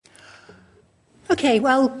Okay,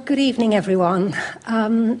 well, good evening, everyone.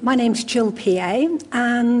 My name's Jill PA,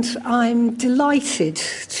 and I'm delighted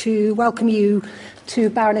to welcome you to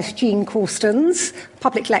Baroness Jean Corsten's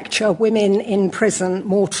public lecture, Women in Prison,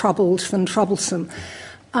 More Troubled Than Troublesome.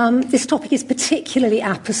 This topic is particularly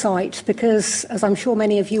apposite because, as I'm sure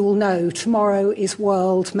many of you will know, tomorrow is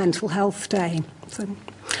World Mental Health Day.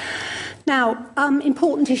 Now,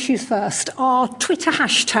 important issues first. Our Twitter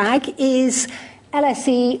hashtag is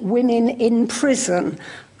LSE Women in Prison.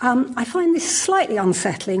 I find this slightly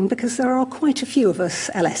unsettling because there are quite a few of us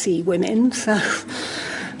LSE women.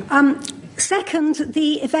 Second,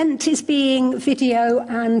 the event is being video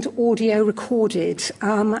and audio recorded,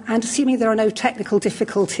 and assuming there are no technical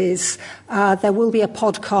difficulties, there will be a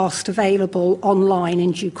podcast available online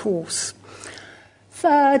in due course.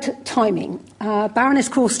 Third, timing. Baroness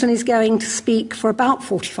Corsten is going to speak for about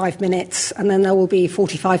 45 minutes, and then there will be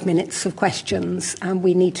 45 minutes of questions, and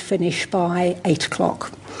we need to finish by 8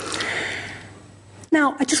 o'clock.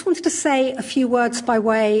 Now, I just wanted to say a few words by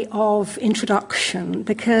way of introduction,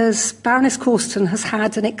 because Baroness Corsten has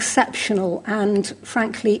had an exceptional and,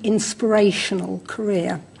 frankly, inspirational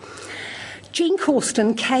career. Jean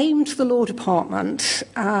Corsten came to the Law Department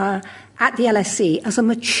at the LSE as a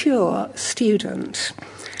mature student.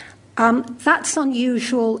 That's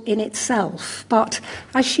unusual in itself, but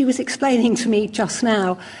as she was explaining to me just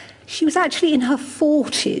now, she was actually in her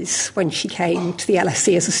 40s when she came to the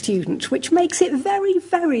LSE as a student, which makes it very,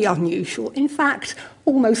 very unusual, in fact,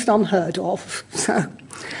 almost unheard of.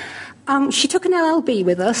 She took an LLB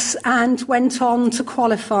with us and went on to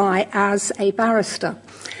qualify as a barrister.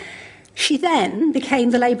 She then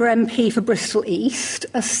became the Labour MP for Bristol East,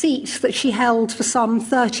 a seat that she held for some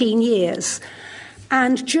 13 years.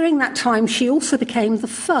 And during that time, she also became the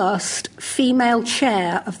first female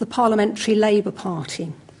chair of the Parliamentary Labour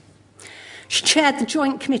Party. She chaired the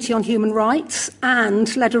Joint Committee on Human Rights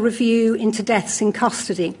and led a review into deaths in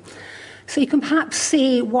custody. So you can perhaps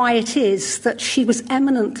see why it is that she was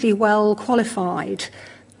eminently well qualified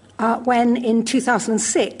when, in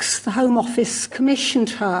 2006, the Home Office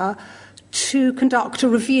commissioned her to conduct a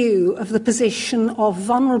review of the position of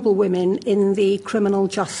vulnerable women in the criminal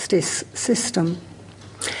justice system,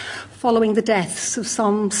 following the deaths of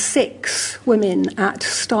some 6 women at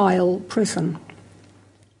Style Prison.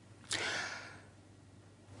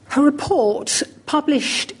 Her report,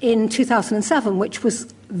 published in 2007, which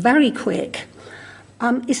was very quick,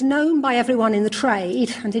 is known by everyone in the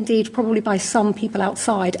trade, and indeed probably by some people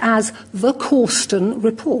outside, as the Corsten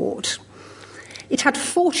Report. It had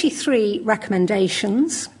 43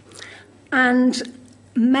 recommendations and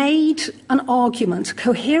made an argument, a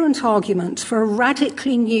coherent argument, for a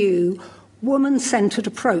radically new woman-centred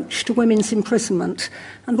approach to women's imprisonment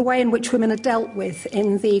and the way in which women are dealt with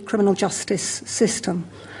in the criminal justice system.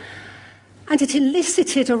 And it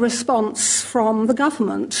elicited a response from the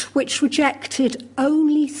government, which rejected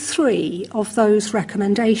only 3 of those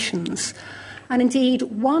recommendations. And indeed,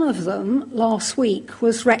 one of them last week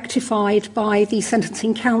was rectified by the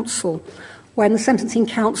Sentencing Council, when the Sentencing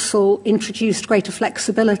Council introduced greater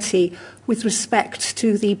flexibility with respect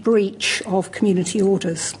to the breach of community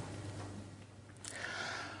orders.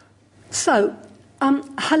 So,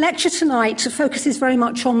 her lecture tonight focuses very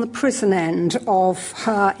much on the prison end of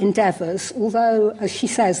her endeavours, although, as she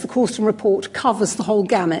says, the Corsten Report covers the whole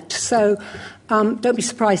gamut. So don't be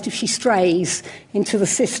surprised if she strays into the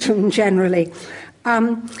system generally.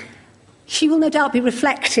 She will no doubt be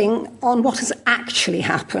reflecting on what has actually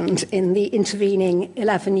happened in the intervening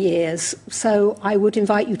 11 years. So I would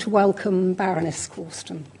invite you to welcome Baroness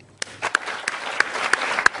Corsten.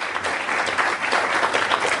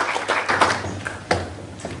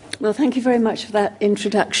 Well, thank you very much for that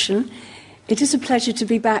introduction. It is a pleasure to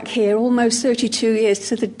be back here, almost 32 years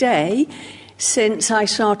to the day since I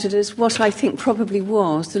started as what I think probably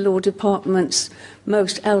was the Law Department's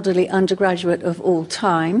most elderly undergraduate of all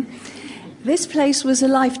time. This place was a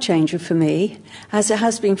life changer for me, as it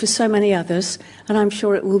has been for so many others, and I'm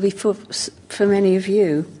sure it will be for many of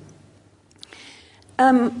you.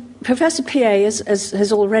 Professor PA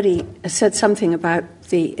has already said something about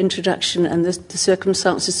the introduction and the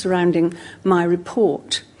circumstances surrounding my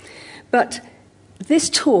report. But this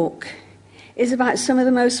talk is about some of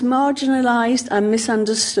the most marginalised and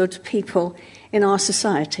misunderstood people in our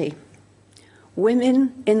society,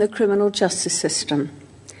 women in the criminal justice system.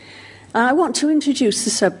 And I want to introduce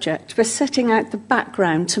the subject by setting out the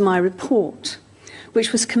background to my report,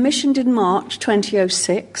 which was commissioned in March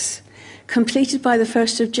 2006, completed by the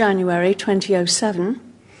 1st of January 2007,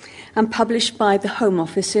 and published by the Home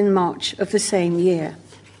Office in March of the same year.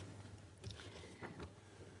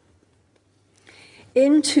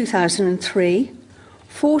 In 2003,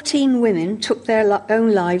 14 women took their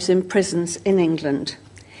own lives in prisons in England.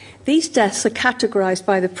 These deaths are categorised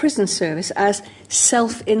by the prison service as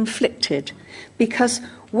self-inflicted because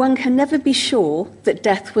one can never be sure that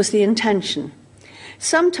death was the intention.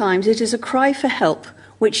 Sometimes it is a cry for help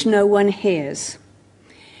which no one hears.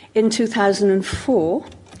 In 2004,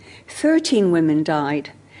 13 women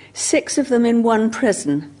died, 6 of them in one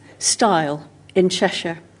prison, Stile, in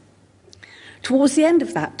Cheshire. Towards the end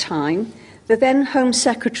of that time, the then Home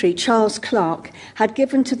Secretary, Charles Clarke, had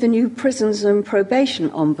given to the new Prisons and Probation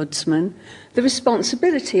Ombudsman the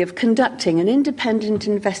responsibility of conducting an independent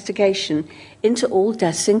investigation into all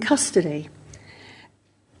deaths in custody,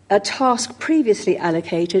 a task previously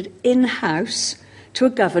allocated in-house to a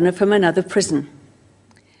governor from another prison.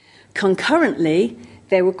 Concurrently,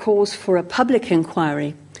 there were calls for a public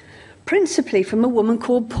inquiry, principally from a woman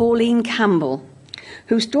called Pauline Campbell,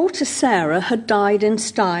 whose daughter Sarah had died in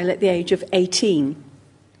Stile at the age of 18.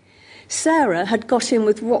 Sarah had got in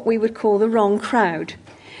with what we would call the wrong crowd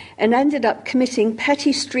and ended up committing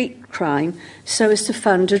petty street crime so as to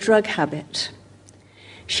fund a drug habit.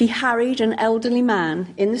 She harried an elderly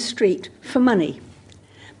man in the street for money,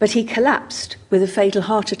 but he collapsed with a fatal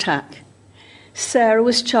heart attack. Sarah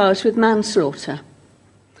was charged with manslaughter.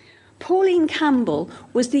 Pauline Campbell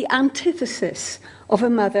was the antithesis of a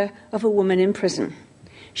mother of a woman in prison.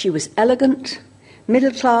 She was elegant,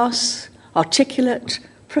 middle class, articulate,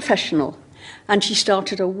 professional, and she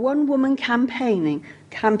started a one-woman campaign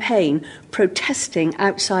protesting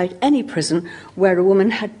outside any prison where a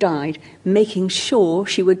woman had died, making sure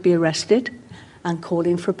she would be arrested and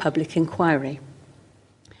calling for a public inquiry.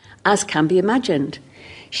 As can be imagined,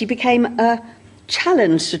 she became a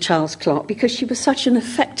challenge to Charles Clarke because she was such an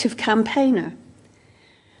effective campaigner.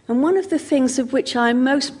 And one of the things of which I'm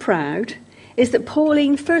most proud is that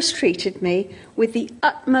Pauline first treated me with the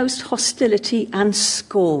utmost hostility and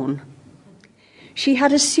scorn. She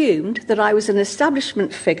had assumed that I was an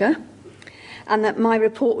establishment figure and that my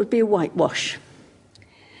report would be a whitewash.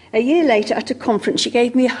 A year later, at a conference, she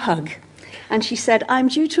gave me a hug and she said, "I'm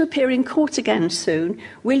due to appear in court again soon.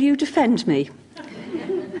 Will you defend me?"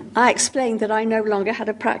 I explained that I no longer had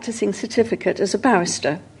a practicing certificate as a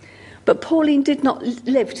barrister, but Pauline did not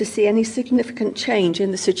live to see any significant change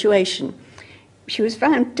in the situation. She was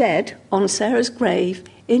found dead on Sarah's grave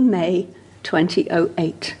in May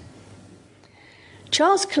 2008.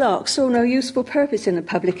 Charles Clarke saw no useful purpose in a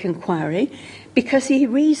public inquiry because he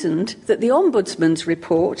reasoned that the Ombudsman's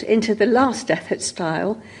report into the last death at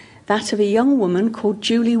Stile, that of a young woman called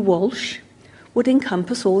Julie Walsh, would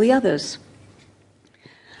encompass all the others.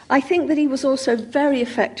 I think that he was also very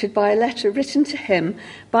affected by a letter written to him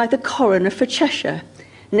by the coroner for Cheshire,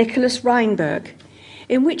 Nicholas Reinberg,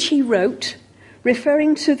 in which he wrote,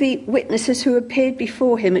 referring to the witnesses who appeared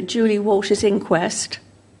before him at Julie Walsh's inquest,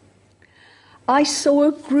 "I saw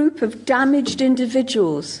a group of damaged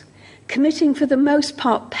individuals committing for the most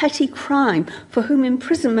part petty crime for whom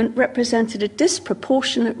imprisonment represented a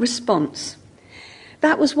disproportionate response.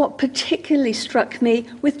 That was what particularly struck me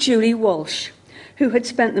with Julie Walsh, who had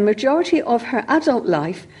spent the majority of her adult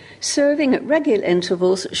life serving at regular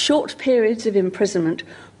intervals short periods of imprisonment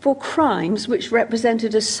for crimes which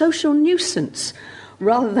represented a social nuisance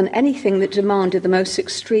rather than anything that demanded the most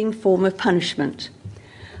extreme form of punishment.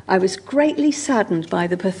 I was greatly saddened by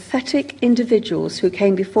the pathetic individuals who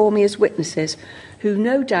came before me as witnesses, who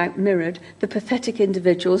no doubt mirrored the pathetic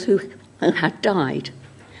individuals who had died.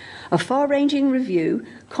 A far-ranging review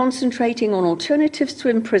concentrating on alternatives to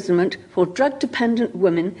imprisonment for drug-dependent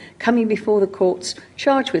women coming before the courts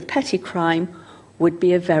charged with petty crime would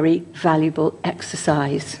be a very valuable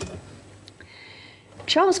exercise."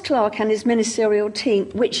 Charles Clarke and his ministerial team,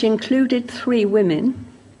 which included 3 women,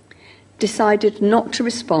 decided not to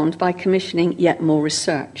respond by commissioning yet more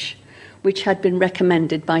research, which had been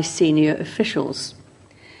recommended by senior officials.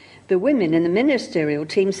 The women in the ministerial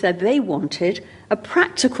team said they wanted a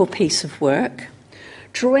practical piece of work,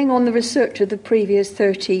 drawing on the research of the previous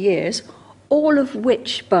 30 years, all of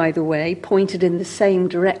which, by the way, pointed in the same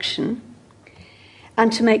direction,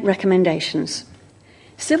 and to make recommendations.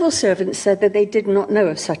 Civil servants said that they did not know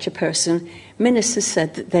of such a person. Ministers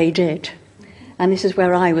said that they did. And this is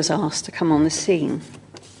where I was asked to come on the scene.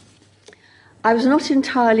 I was not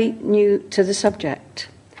entirely new to the subject.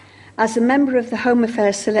 As a member of the Home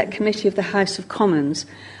Affairs Select Committee of the House of Commons,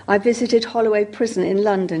 I visited Holloway Prison in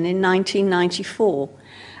London in 1994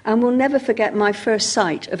 and will never forget my first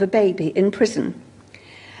sight of a baby in prison.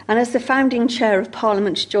 And as the founding chair of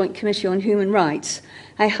Parliament's Joint Committee on Human Rights,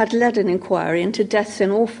 I had led an inquiry into deaths in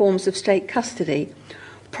all forms of state custody,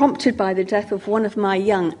 prompted by the death of one of my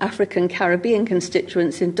young African Caribbean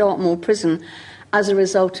constituents in Dartmoor Prison as a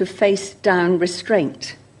result of face-down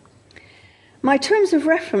restraint. My terms of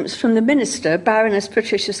reference from the Minister, Baroness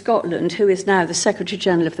Patricia Scotland, who is now the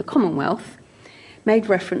Secretary-General of the Commonwealth, made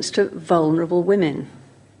reference to vulnerable women.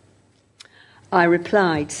 I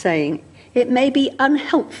replied, saying, "It may be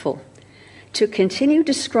unhelpful to continue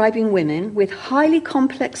describing women with highly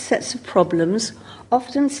complex sets of problems,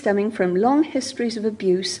 often stemming from long histories of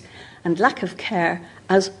abuse and lack of care,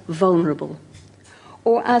 as vulnerable,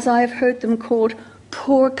 or as I have heard them called,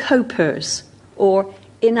 poor copers or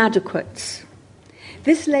inadequates.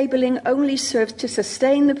 This labelling only serves to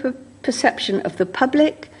sustain the perception of the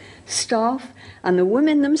public, staff, and the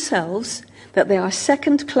women themselves that they are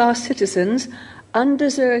second-class citizens,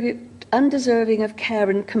 undeserving of care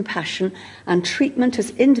and compassion and treatment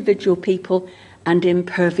as individual people and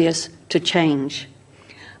impervious to change."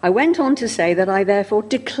 I went on to say that I therefore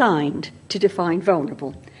declined to define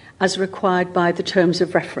vulnerable as required by the terms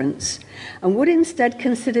of reference and would instead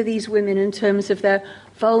consider these women in terms of their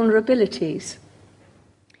vulnerabilities.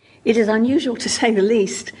 It is unusual, to say the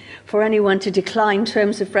least, for anyone to decline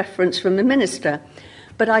terms of reference from the Minister,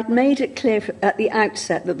 but I'd made it clear at the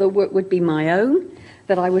outset that the work would be my own,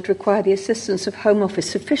 that I would require the assistance of Home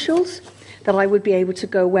Office officials, that I would be able to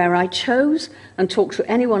go where I chose and talk to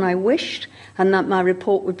anyone I wished, and that my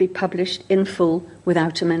report would be published in full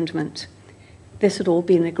without amendment. This had all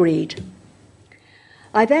been agreed.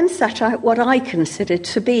 I then set out what I considered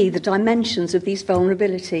to be the dimensions of these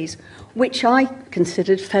vulnerabilities, which I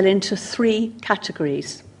considered fell into three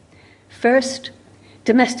categories. First,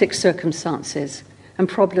 domestic circumstances and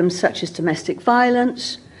problems such as domestic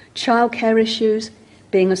violence, childcare issues,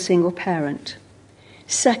 being a single parent.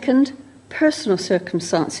 Second, personal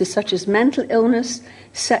circumstances such as mental illness,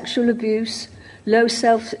 sexual abuse, low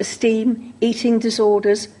self-esteem, eating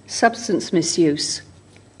disorders, substance misuse.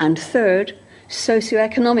 And third,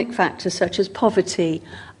 socioeconomic factors such as poverty,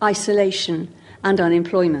 isolation, and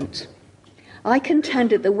unemployment. I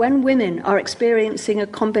contended that when women are experiencing a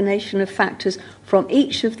combination of factors from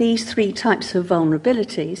each of these three types of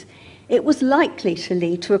vulnerabilities, it was likely to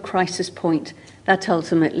lead to a crisis point that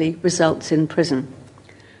ultimately results in prison.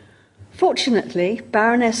 Fortunately,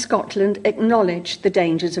 Baroness Scotland acknowledged the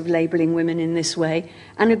dangers of labelling women in this way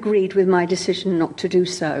and agreed with my decision not to do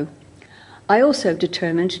so. I also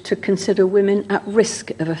determined to consider women at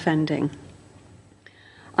risk of offending.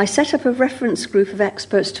 I set up a reference group of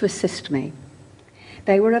experts to assist me.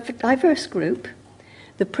 They were a diverse group: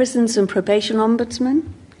 the Prisons and Probation Ombudsman,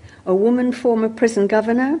 a woman former prison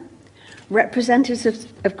governor, representatives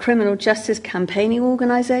of criminal justice campaigning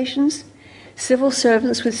organisations, civil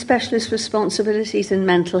servants with specialist responsibilities in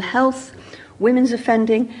mental health, women's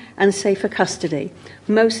offending and safer custody,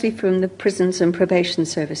 mostly from the prisons and probation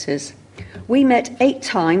services. We met 8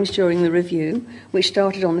 times during the review, which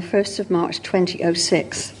started on the 1st of March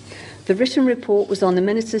 2006. The written report was on the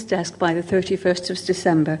Minister's desk by the 31st of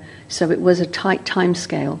December, so it was a tight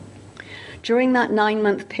timescale. During that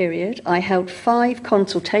 9-month period, I held 5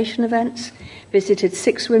 consultation events, visited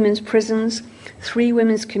 6 women's prisons, 3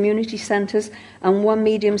 women's community centres, and 1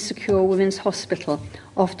 medium secure women's hospital,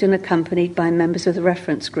 often accompanied by members of the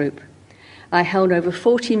reference group. I held over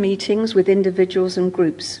 40 meetings with individuals and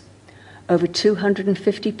groups. Over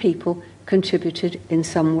 250 people contributed in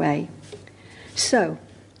some way. So,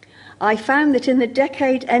 I found that in the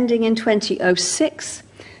decade ending in 2006,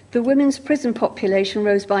 the women's prison population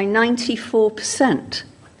rose by 94%.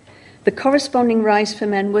 The corresponding rise for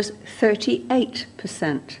men was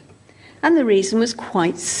 38%. And the reason was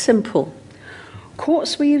quite simple.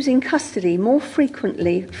 Courts were using custody more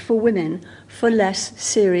frequently for women for less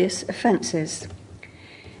serious offences.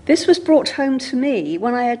 This was brought home to me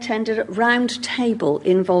when I attended a round table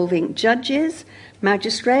involving judges,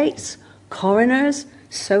 magistrates, coroners,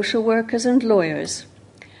 social workers and lawyers.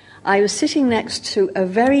 I was sitting next to a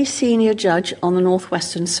very senior judge on the North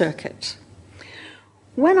Western Circuit.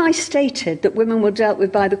 When I stated that women were dealt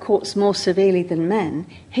with by the courts more severely than men,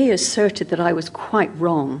 he asserted that I was quite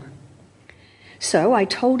wrong. So I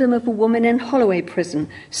told him of a woman in Holloway Prison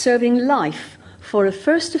serving life for a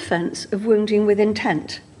first offence of wounding with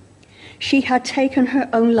intent. She had taken her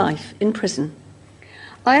own life in prison.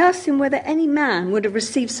 I asked him whether any man would have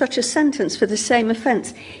received such a sentence for the same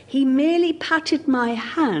offence. He merely patted my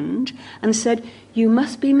hand and said, "You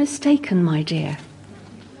must be mistaken, my dear."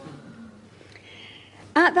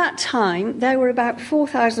 At that time, there were about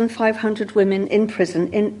 4,500 women in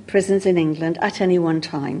prisons in England at any one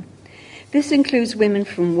time. This includes women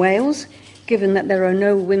from Wales, given that there are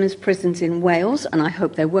no women's prisons in Wales, and I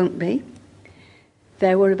hope there won't be.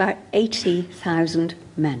 There were about 80,000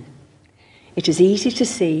 men. It is easy to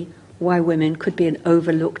see why women could be an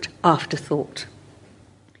overlooked afterthought.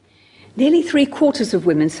 Nearly 3/4 of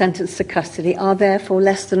women sentenced to custody are therefore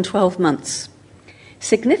less than 12 months.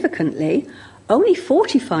 Significantly, only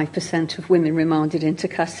 45% of women remanded into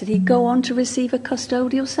custody go on to receive a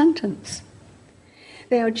custodial sentence.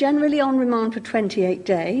 They are generally on remand for 28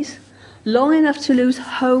 days, long enough to lose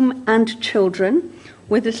home and children,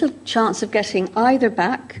 with little chance of getting either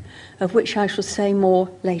back, of which I shall say more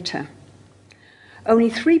later. Only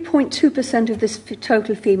 3.2% of this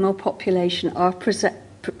total female population are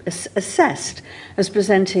assessed as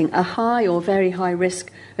presenting a high or very high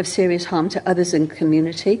risk of serious harm to others in the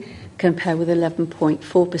community, compared with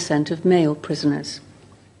 11.4% of male prisoners.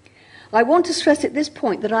 I want to stress at this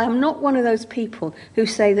point that I am not one of those people who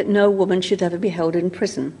say that no woman should ever be held in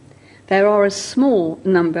prison. There are a small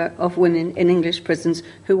number of women in English prisons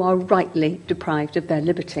who are rightly deprived of their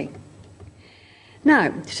liberty.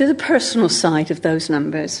 Now, to the personal side of those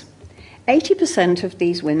numbers. 80% of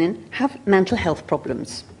these women have mental health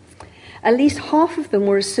problems. At least half of them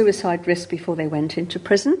were a suicide risk before they went into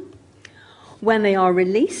prison. When they are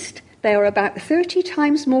released, they are about 30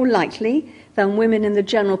 times more likely than women in the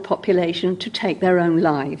general population to take their own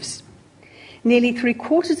lives. Nearly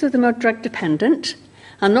 3/4 of them are drug dependent,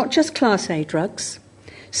 and not just Class A drugs.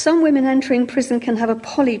 Some women entering prison can have a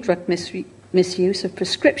polydrug misuse of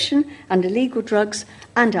prescription and illegal drugs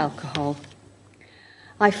and alcohol.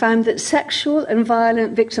 I found that sexual and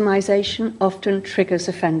violent victimization often triggers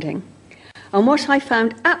offending. And what I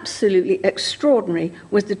found absolutely extraordinary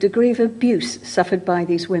was the degree of abuse suffered by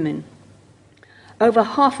these women. Over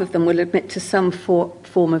half of them will admit to some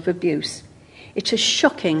form of abuse. It is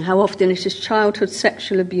shocking how often it is childhood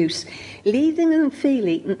sexual abuse, leaving them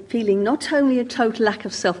feeling not only a total lack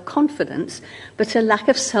of self-confidence, but a lack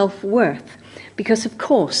of self-worth. Because, of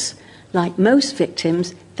course, like most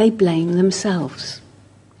victims, they blame themselves.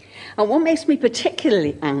 And what makes me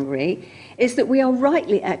particularly angry is that we are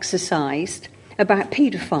rightly exercised about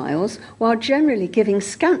paedophiles while generally giving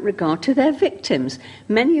scant regard to their victims,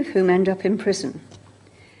 many of whom end up in prison.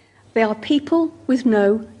 They are people with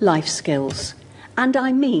no life skills. And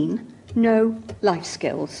I mean no life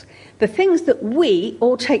skills. The things that we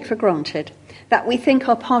all take for granted, that we think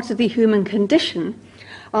are part of the human condition,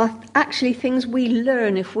 are actually things we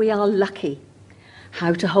learn if we are lucky.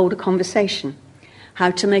 How to hold a conversation,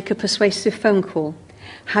 how to make a persuasive phone call,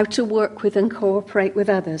 how to work with and cooperate with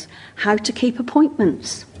others, how to keep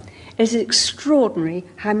appointments. It is extraordinary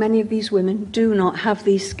how many of these women do not have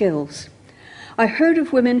these skills. I heard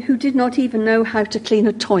of women who did not even know how to clean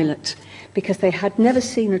a toilet because they had never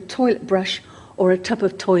seen a toilet brush or a tub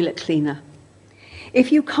of toilet cleaner.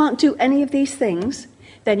 If you can't do any of these things,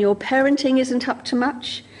 then your parenting isn't up to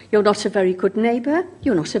much, you're not a very good neighbour,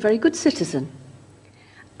 you're not a very good citizen.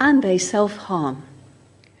 And they self-harm.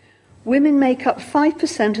 Women make up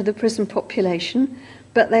 5% of the prison population,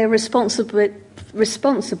 but they are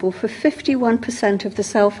responsible for 51% of the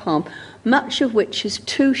self-harm, much of which is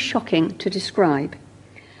too shocking to describe.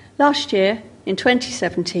 Last year, in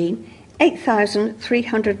 2017,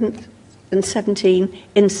 8,317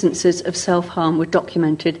 instances of self-harm were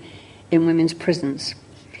documented in women's prisons.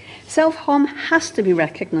 Self-harm has to be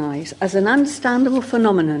recognised as an understandable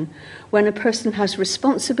phenomenon when a person has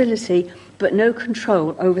responsibility but no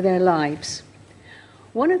control over their lives.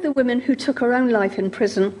 One of the women who took her own life in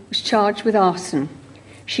prison was charged with arson.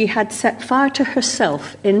 She had set fire to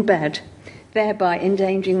herself in bed, thereby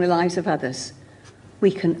endangering the lives of others.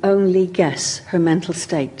 We can only guess her mental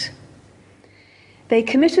state. They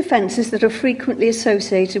commit offences that are frequently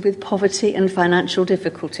associated with poverty and financial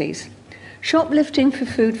difficulties. Shoplifting for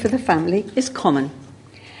food for the family is common.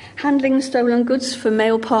 Handling stolen goods for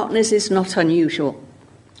male partners is not unusual.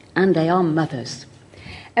 And they are mothers.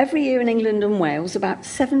 Every year in England and Wales, about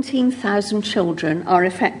 17,000 children are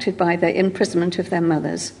affected by the imprisonment of their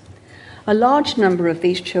mothers. A large number of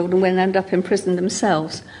these children will end up in prison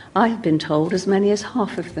themselves. I have been told as many as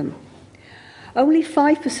half of them. Only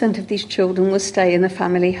 5% of these children will stay in the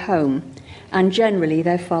family home, and generally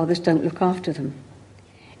their fathers don't look after them.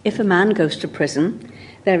 If a man goes to prison,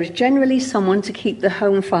 there is generally someone to keep the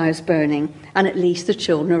home fires burning, and at least the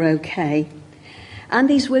children are okay. And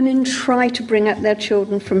these women try to bring up their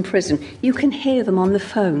children from prison. You can hear them on the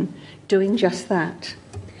phone doing just that.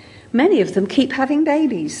 Many of them keep having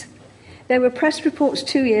babies. There were press reports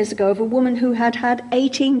 2 years ago of a woman who had had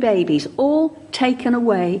 18 babies, all taken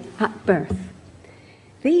away at birth.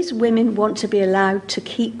 These women want to be allowed to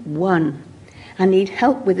keep one and need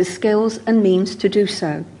help with the skills and means to do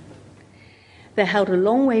so. They're held a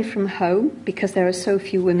long way from home because there are so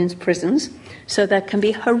few women's prisons, so there can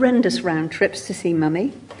be horrendous round trips to see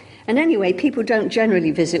mummy. And anyway, people don't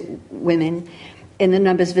generally visit women in the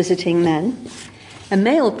numbers visiting men. A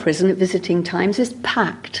male prison at visiting times is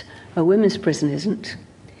packed. A women's prison isn't.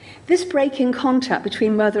 This break in contact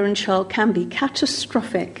between mother and child can be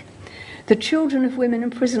catastrophic. The children of women in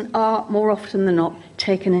prison are, more often than not,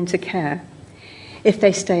 taken into care. If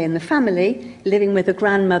they stay in the family, living with a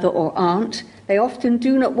grandmother or aunt, they often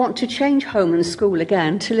do not want to change home and school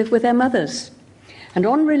again to live with their mothers. And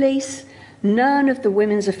on release, none of the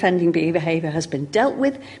women's offending behaviour has been dealt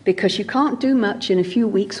with because you can't do much in a few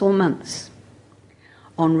weeks or months.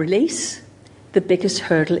 On release, the biggest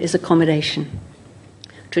hurdle is accommodation.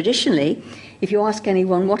 Traditionally, if you ask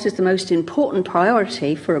anyone what is the most important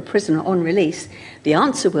priority for a prisoner on release, the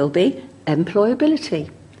answer will be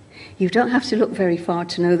employability. You don't have to look very far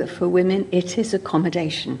to know that for women it is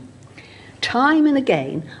accommodation. Time and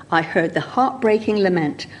again, I heard the heartbreaking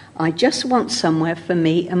lament, "I just want somewhere for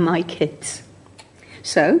me and my kids."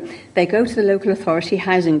 So they go to the local authority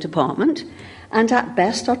housing department and at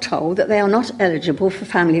best are told that they are not eligible for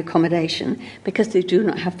family accommodation because they do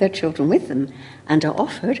not have their children with them and are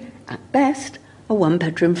offered, at best, a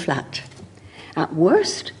one-bedroom flat. At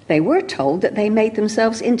worst, they were told that they made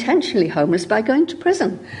themselves intentionally homeless by going to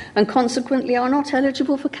prison and consequently are not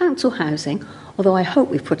eligible for council housing, although I hope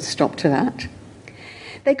we've put a stop to that.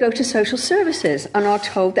 They go to social services and are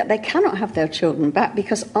told that they cannot have their children back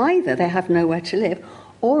because either they have nowhere to live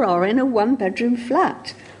or are in a one-bedroom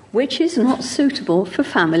flat, which is not suitable for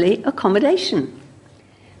family accommodation.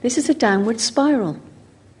 This is a downward spiral.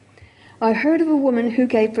 I heard of a woman who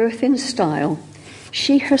gave birth in style.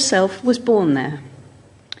 She herself was born there.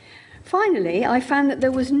 Finally, I found that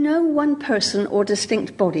there was no one person or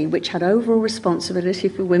distinct body which had overall responsibility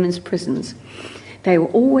for women's prisons. They were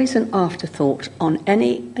always an afterthought on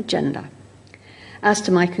any agenda. As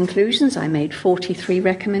to my conclusions, I made 43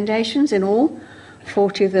 recommendations in all.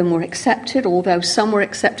 40 of them were accepted, although some were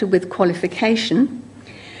accepted with qualification.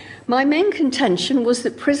 My main contention was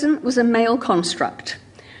that prison was a male construct.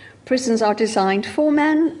 Prisons are designed for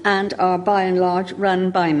men and are by and large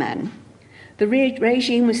run by men. The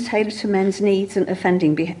regime was tailored to men's needs and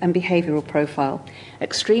offending and behavioural profile.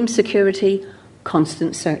 Extreme security,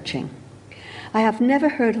 constant searching. I have never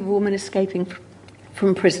heard of a woman escaping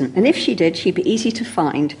from prison, and if she did, she'd be easy to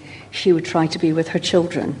find. She would try to be with her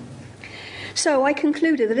children. So I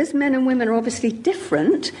concluded that as men and women are obviously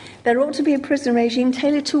different, there ought to be a prison regime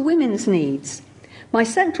tailored to women's needs. My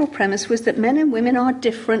central premise was that men and women are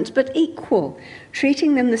different but equal.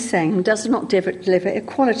 Treating them the same does not deliver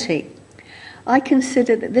equality. I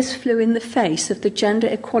consider that this flew in the face of the gender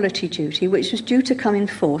equality duty, which was due to come in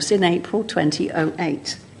force in April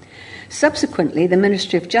 2008. Subsequently, the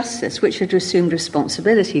Ministry of Justice, which had assumed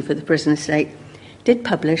responsibility for the prison estate, did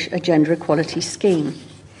publish a gender equality scheme.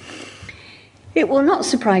 It will not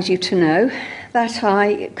surprise you to know that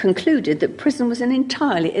I concluded that prison was an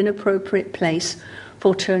entirely inappropriate place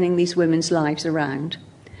for turning these women's lives around.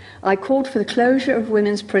 I called for the closure of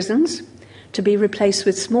women's prisons to be replaced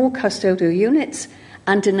with small custodial units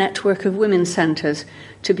and a network of women's centres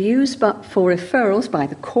to be used for referrals by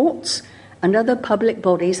the courts and other public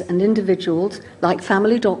bodies and individuals like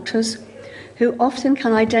family doctors who often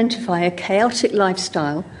can identify a chaotic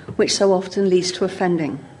lifestyle which so often leads to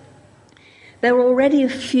offending. There are already a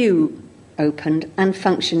few opened and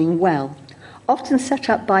functioning well, often set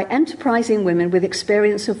up by enterprising women with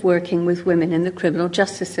experience of working with women in the criminal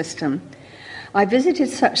justice system. I visited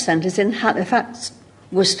such centres in Halifax,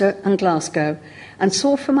 Worcester and Glasgow and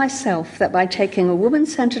saw for myself that by taking a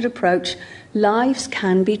woman-centred approach, lives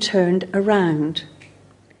can be turned around.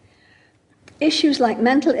 Issues like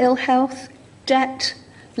mental ill health, debt,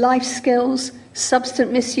 life skills,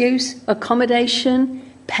 substance misuse, accommodation,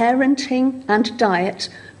 parenting and diet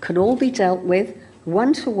can all be dealt with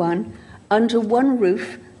one-to-one under one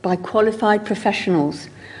roof by qualified professionals,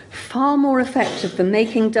 far more effective than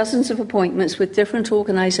making dozens of appointments with different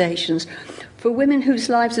organisations for women whose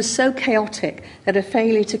lives are so chaotic that a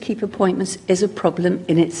failure to keep appointments is a problem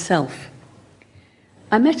in itself.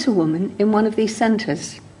 I met a woman in one of these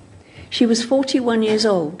centres. She was 41 years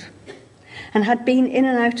old and had been in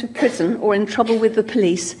and out of prison or in trouble with the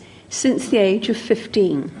police since the age of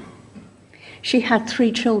 15. She had 3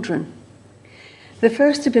 children. The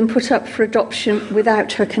first had been put up for adoption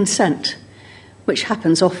without her consent, which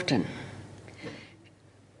happens often.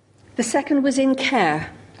 The second was in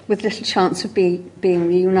care, with little chance of being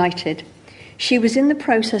reunited. She was in the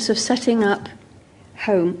process of setting up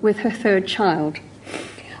home with her 3rd child.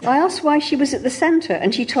 I asked why she was at the centre,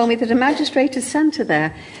 and she told me that a magistrate had sent her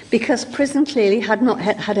there because prison clearly had not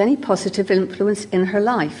had any positive influence in her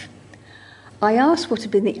life. I asked what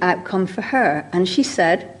had been the outcome for her, and she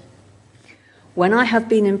said, "When I have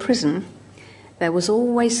been in prison, there was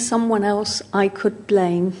always someone else I could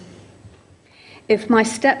blame. If my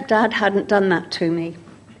stepdad hadn't done that to me,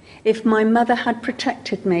 if my mother had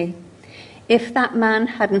protected me, if that man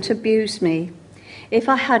hadn't abused me, if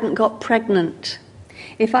I hadn't got pregnant,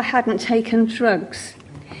 if I hadn't taken drugs,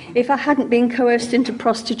 if I hadn't been coerced into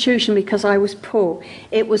prostitution because I was poor,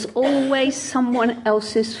 it was always someone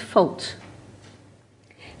else's fault.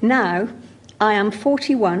 Now, I am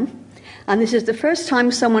 41, and this is the first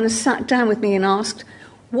time someone has sat down with me and asked,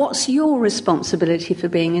 "What's your responsibility for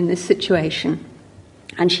being in this situation?"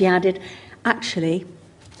 And she added, "Actually,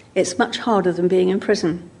 it's much harder than being in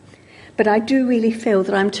prison. But I do really feel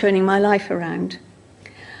that I'm turning my life around."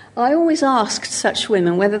 I always asked such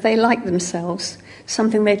women whether they liked themselves,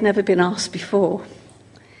 something they'd never been asked before.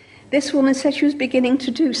 This woman said she was beginning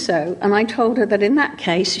to do so, and I told her that in that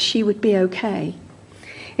case she would be okay.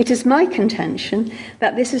 It is my contention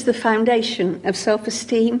that this is the foundation of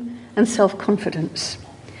self-esteem and self-confidence.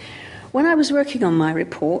 When I was working on my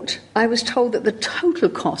report, I was told that the total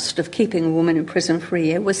cost of keeping a woman in prison for a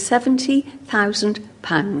year was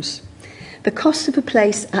 £70,000. The cost of a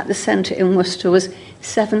place at the centre in Worcester was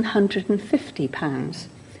 £750.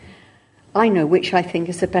 I know which I think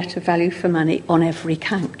is a better value for money on every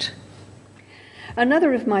count.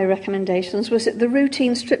 Another of my recommendations was that the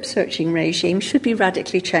routine strip searching regime should be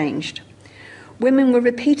radically changed. Women were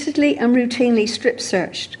repeatedly and routinely strip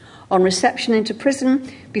searched on reception into prison,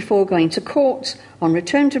 before going to court, on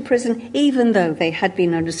return to prison, even though they had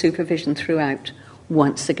been under supervision throughout.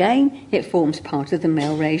 Once again, it forms part of the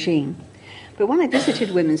male regime. But when I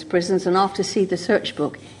visited women's prisons and after see the search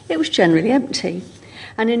book, it was generally empty.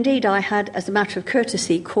 And indeed, I had, as a matter of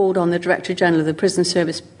courtesy, called on the Director General of the Prison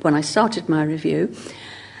Service when I started my review,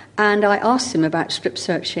 and I asked him about strip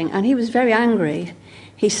searching, and he was very angry.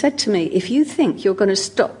 He said to me, "If you think you're going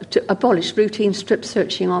to abolish routine strip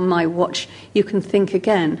searching on my watch, you can think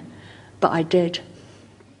again." But I did.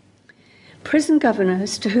 Prison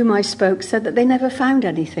governors to whom I spoke said that they never found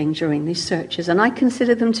anything during these searches, and I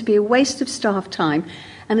consider them to be a waste of staff time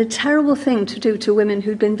and a terrible thing to do to women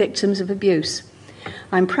who'd been victims of abuse.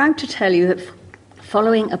 I'm proud to tell you that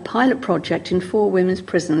following a pilot project in 4 women's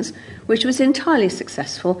prisons, which was entirely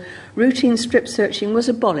successful, routine strip searching was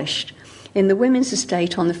abolished in the women's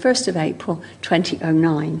estate on the 1st of April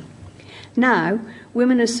 2009. Now,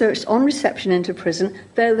 women are searched on reception into prison,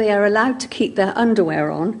 though they are allowed to keep their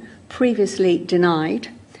underwear on, previously denied,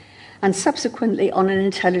 and subsequently on an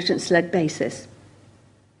intelligence-led basis.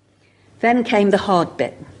 Then came the hard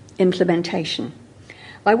bit, implementation.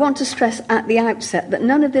 I want to stress at the outset that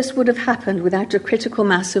none of this would have happened without a critical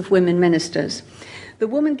mass of women ministers. The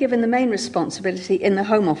woman given the main responsibility in the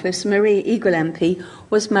Home Office, Marie Eagle MP,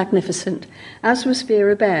 was magnificent, as was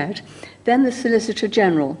Vera Baird, then the Solicitor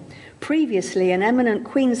General, previously an eminent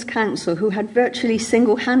Queen's Counsel who had virtually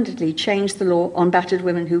single-handedly changed the law on battered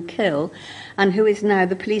women who kill, and who is now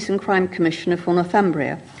the Police and Crime Commissioner for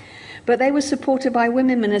Northumbria. But they were supported by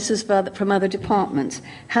women ministers from other departments,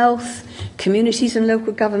 health, communities and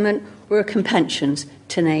local government, work and pensions,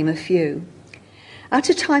 to name a few. At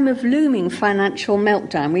a time of looming financial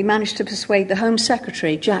meltdown, we managed to persuade the Home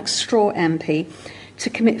Secretary, Jack Straw MP, to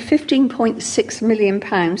commit £15.6 million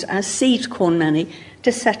as seed corn money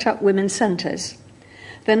to set up women's centres.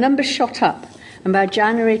 The numbers shot up, and by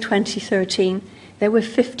January 2013, there were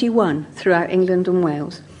 51 throughout England and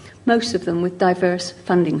Wales, most of them with diverse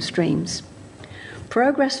funding streams.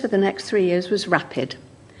 Progress for the next 3 years was rapid.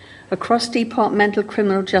 A cross-departmental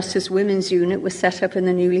criminal justice women's unit was set up in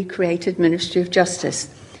the newly created Ministry of Justice.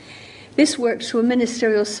 This worked through a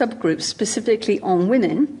ministerial subgroup specifically on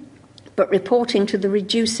women, but reporting to the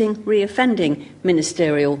Reducing Reoffending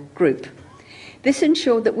Ministerial Group. This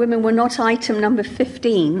ensured that women were not item number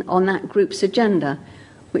 15 on that group's agenda,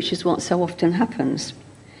 which is what so often happens.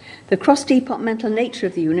 The cross-departmental nature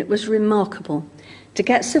of the unit was remarkable. To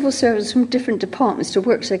get civil servants from different departments to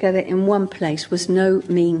work together in one place was no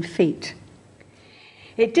mean feat.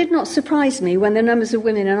 It did not surprise me when the numbers of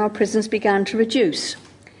women in our prisons began to reduce.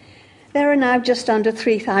 There are now just under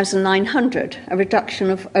 3,900, a reduction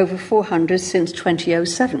of over 400 since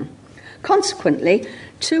 2007. Consequently,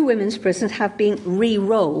 2 women's prisons have been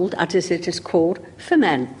re-rolled, as it is called, for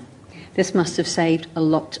men. This must have saved a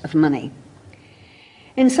lot of money.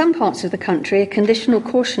 In some parts of the country, a conditional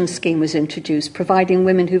caution scheme was introduced, providing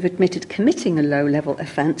women who've admitted committing a low-level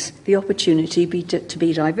offence the opportunity to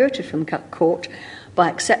be diverted from court by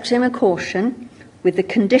accepting a caution with the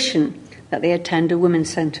condition that they attend a women's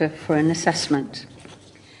centre for an assessment.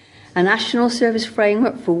 A national service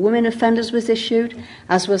framework for women offenders was issued,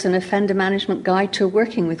 as was an offender management guide to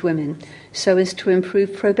working with women, so as to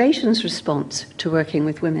improve probation's response to working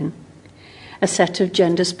with women. a set of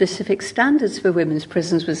gender-specific standards for women's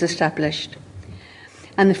prisons was established.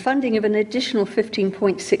 And the funding of an additional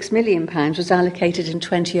 £15.6 million was allocated in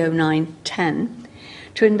 2009-10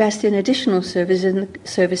 to invest in additional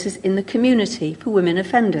services in the community for women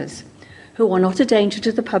offenders who are not a danger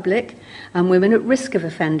to the public and women at risk of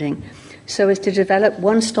offending, so as to develop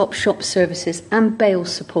one-stop shop services and bail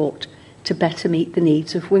support to better meet the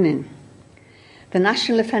needs of women. The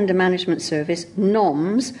National Offender Management Service,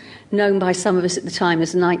 NOMS, known by some of us at the time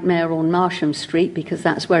as Nightmare on Marsham Street because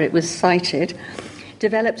that's where it was cited,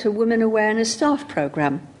 developed a Women Awareness Staff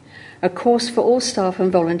Programme, a course for all staff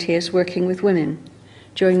and volunteers working with women.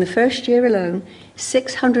 During the first year alone,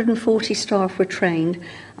 640 staff were trained,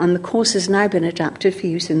 and the course has now been adapted for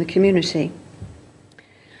use in the community.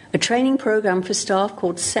 A training programme for staff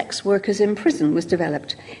called Sex Workers in Prison was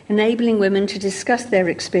developed, enabling women to discuss their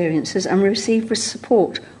experiences and receive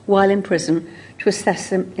support while in prison to assist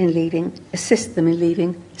them in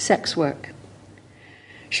leaving sex work.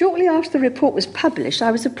 Shortly after the report was published,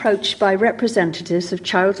 I was approached by representatives of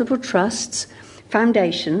charitable trusts,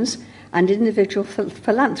 foundations, and individual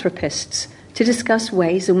philanthropists to discuss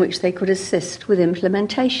ways in which they could assist with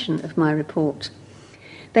implementation of my report.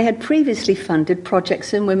 They had previously funded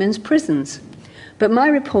projects in women's prisons, but my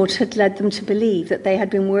report had led them to believe that they had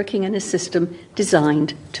been working in a system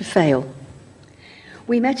designed to fail.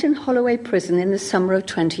 We met in Holloway Prison in the summer of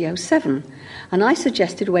 2007, and I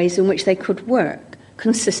suggested ways in which they could work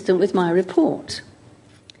consistent with my report.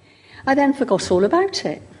 I then forgot all about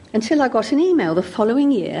it until I got an email the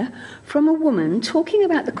following year from a woman talking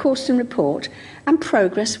about the Corston report and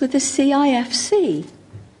progress with the CIFC.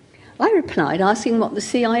 I replied asking what the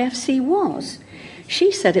CIFC was.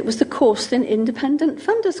 She said it was the Corston Independent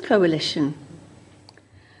Funders Coalition.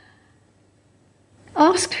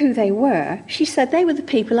 Asked who they were, she said they were the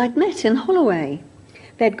people I'd met in Holloway.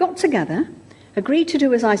 They'd got together, agreed to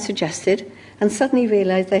do as I suggested, and suddenly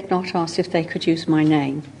realised they'd not asked if they could use my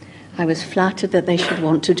name. I was flattered that they should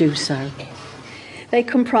want to do so. They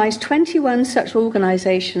comprised 21 such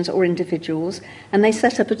organisations or individuals, and they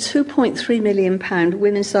set up a £2.3 million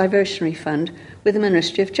Women's Diversionary Fund with the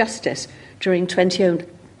Ministry of Justice during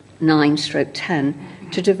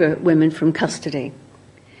 2009-10 to divert women from custody.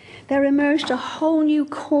 There emerged a whole new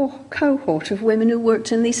cohort of women who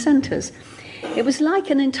worked in these centres. It was like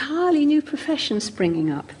an entirely new profession springing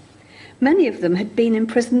up. Many of them had been in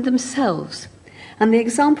prison themselves, and the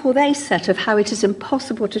example they set of how it is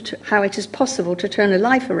possible to turn a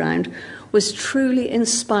life around was truly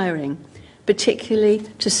inspiring, particularly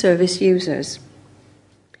to service users.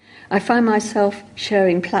 I found myself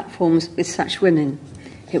sharing platforms with such women.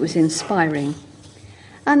 It was inspiring.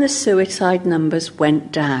 And the suicide numbers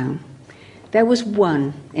went down. There was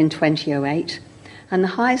 1 in 2008, and the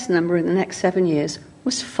highest number in the next 7 years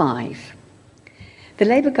was 5. The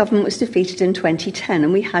Labour government was defeated in 2010,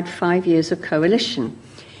 and we had 5 years of coalition.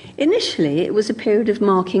 Initially, it was a period of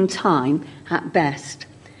marking time at best.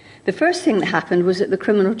 The first thing that happened was that the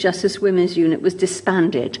Criminal Justice Women's Unit was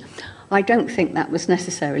disbanded. I don't think that was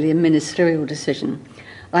necessarily a ministerial decision.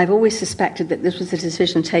 I've always suspected that this was a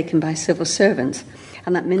decision taken by civil servants,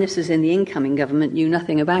 and that ministers in the incoming government knew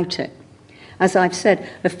nothing about it. As I've said,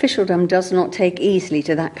 officialdom does not take easily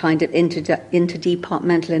to that kind of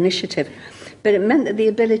interdepartmental initiative, but it meant that the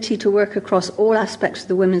ability to work across all aspects of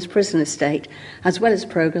the women's prison estate, as well as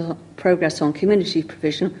progress on community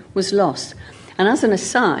provision, was lost. And as an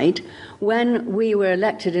aside, when we were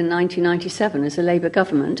elected in 1997 as a Labour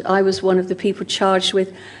government, I was one of the people charged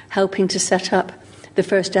with helping to set up the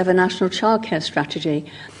first ever national childcare strategy.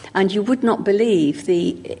 And you would not believe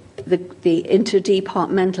the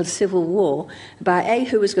interdepartmental civil war about A,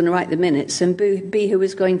 who was going to write the minutes, and B, who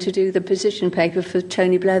was going to do the position paper for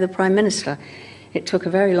Tony Blair, the Prime Minister. It took a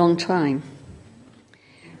very long time.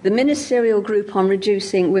 The ministerial group on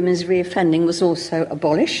reducing women's reoffending was also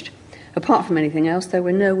abolished. Apart from anything else, there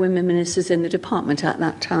were no women ministers in the department at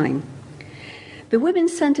that time. The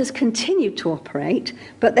women's centres continued to operate,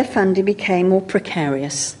 but their funding became more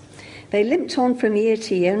precarious. They limped on from year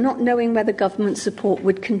to year, not knowing whether government support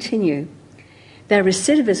would continue. Their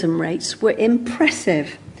recidivism rates were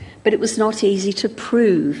impressive, but it was not easy to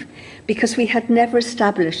prove because we had never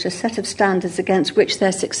established a set of standards against which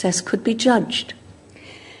their success could be judged.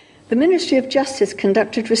 The Ministry of Justice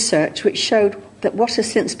conducted research which showed that what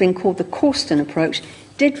has since been called the Corston approach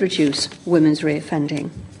did reduce women's reoffending.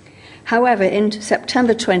 However, in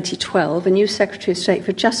September 2012, a new Secretary of State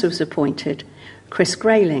for Justice was appointed, Chris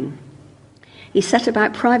Grayling. He set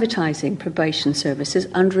about privatising probation services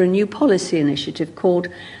under a new policy initiative called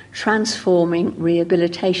Transforming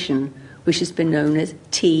Rehabilitation, which has been known as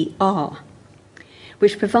TR.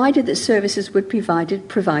 which provided that services would be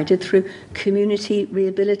provided through community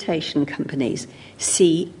rehabilitation companies,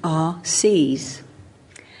 CRCs.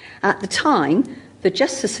 At the time, the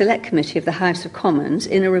Justice Select Committee of the House of Commons,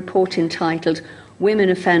 in a report entitled Women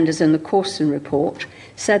Offenders and the Corson Report,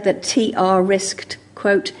 said that TR risked,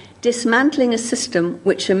 quote, dismantling a system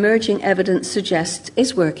which emerging evidence suggests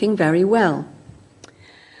is working very well.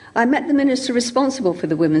 I met the minister responsible for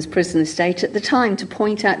the women's prison estate at the time to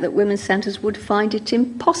point out that women's centres would find it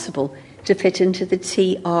impossible to fit into the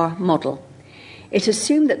TR model. It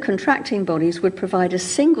assumed that contracting bodies would provide a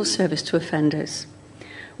single service to offenders.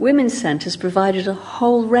 Women's centres provided a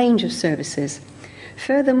whole range of services.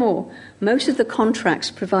 Furthermore, most of the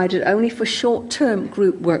contracts provided only for short-term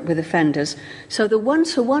group work with offenders, so the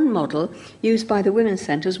one-to-one model used by the women's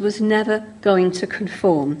centres was never going to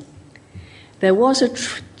conform. There was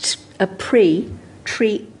a pre-TR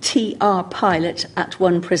pilot at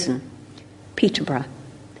one prison, Peterborough.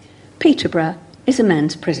 Peterborough is a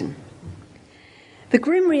men's prison. The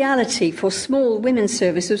grim reality for small women's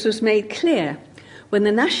services was made clear when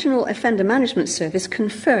the National Offender Management Service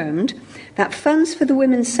confirmed that funds for the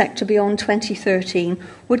women's sector beyond 2013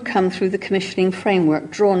 would come through the commissioning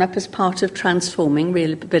framework drawn up as part of transforming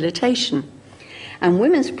rehabilitation. And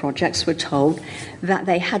women's projects were told that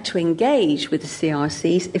they had to engage with the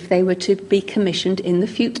CRCs if they were to be commissioned in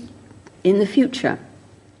the future.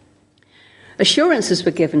 Assurances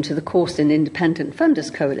were given to the Corson Independent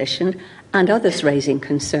Funders Coalition and others raising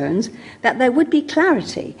concerns that there would be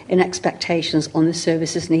clarity in expectations on the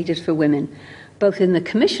services needed for women, both in the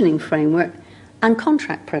commissioning framework and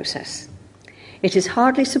contract process. It is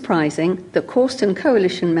hardly surprising that Corson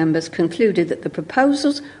Coalition members concluded that the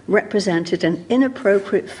proposals represented an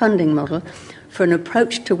inappropriate funding model for an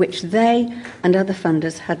approach to which they and other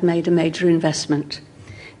funders had made a major investment.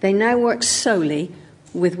 They now work solely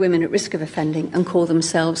with women at risk of offending and call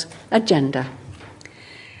themselves Agenda.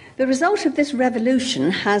 The result of this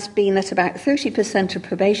revolution has been that about 30% of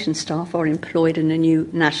probation staff are employed in a new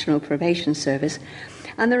National Probation Service,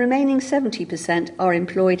 and the remaining 70% are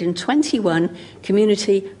employed in 21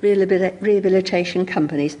 community rehabilitation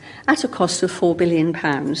companies at a cost of £4 billion,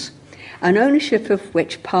 an ownership of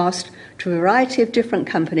which passed to a variety of different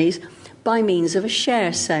companies by means of a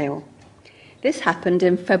share sale. This happened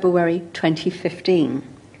in February 2015.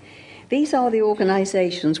 These are the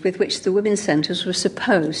organisations with which the women's centres were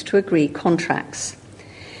supposed to agree contracts.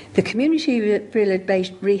 The community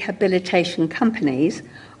rehabilitation companies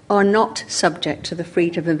are not subject to the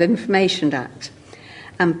Freedom of Information Act,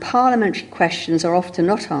 and parliamentary questions are often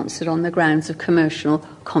not answered on the grounds of commercial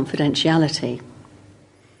confidentiality.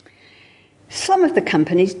 Some of the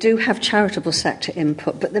companies do have charitable sector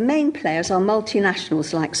input, but the main players are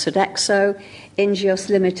multinationals like Sodexo, Ingeos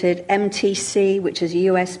Limited, MTC, which is a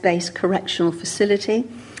US-based correctional facility,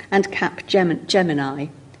 and Capgemini.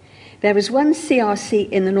 There is one CRC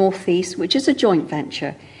in the North East, which is a joint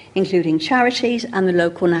venture, including charities and the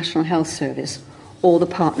local National Health Service. All the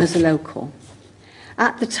partners are local.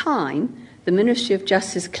 At the time, the Ministry of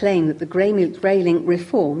Justice claimed that the Grayling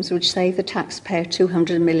reforms would save the taxpayer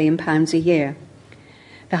 £200 million a year.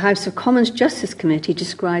 The House of Commons Justice Committee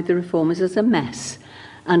described the reforms as a mess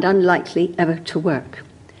and unlikely ever to work.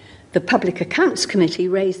 The Public Accounts Committee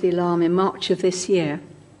raised the alarm in March of this year,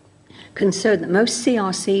 concerned that most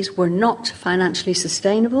CRCs were not financially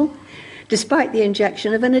sustainable, despite the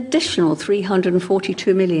injection of an additional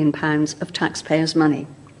 £342 million of taxpayers' money.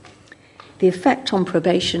 The effect on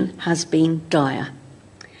probation has been dire.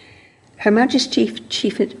 Her Majesty's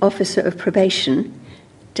Chief Officer of Probation,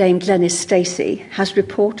 Dame Glenys Stacey, has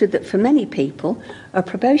reported that for many people, a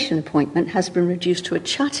probation appointment has been reduced to a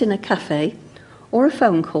chat in a cafe or a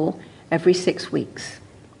phone call every 6 weeks.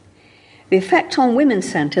 The effect on women's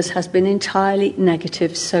centres has been entirely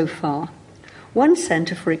negative so far. One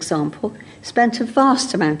centre, for example, spent a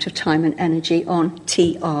vast amount of time and energy on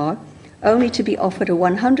TR, only to be offered a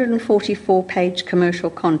 144-page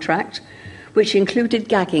commercial contract, which included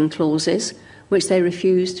gagging clauses, which they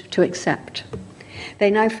refused to accept.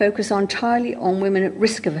 They now focus entirely on women at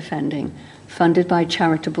risk of offending, funded by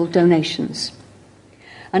charitable donations.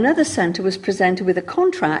 Another centre was presented with a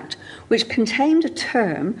contract which contained a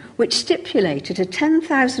term which stipulated a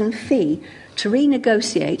 £10,000 fee to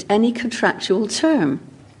renegotiate any contractual term.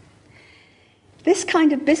 This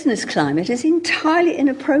kind of business climate is entirely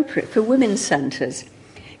inappropriate for women's centres,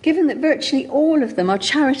 given that virtually all of them are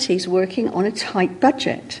charities working on a tight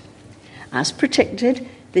budget. As predicted,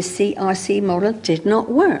 the CRC model did not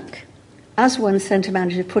work. As one centre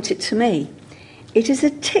manager put it to me, it is a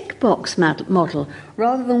tick box model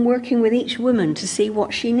rather than working with each woman to see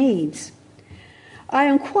what she needs. I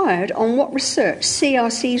inquired on what research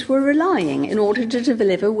CRCs were relying in order to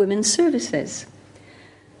deliver women's services.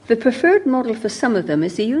 The preferred model for some of them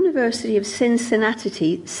is the University of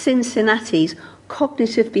Cincinnati's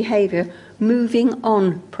Cognitive Behaviour Moving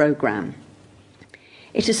On programme.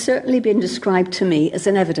 It has certainly been described to me as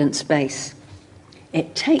an evidence base.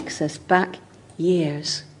 It takes us back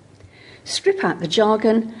years. Strip out the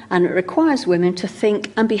jargon, and it requires women to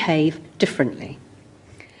think and behave differently.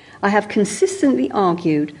 I have consistently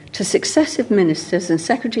argued to successive ministers and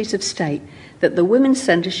secretaries of state that the Women's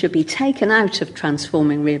Centre should be taken out of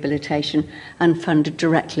transforming rehabilitation and funded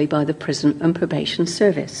directly by the Prison and Probation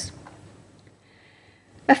Service.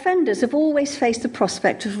 Offenders have always faced the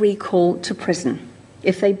prospect of recall to prison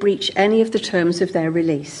if they breach any of the terms of their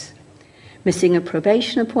release. Missing a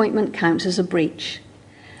probation appointment counts as a breach.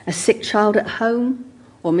 A sick child at home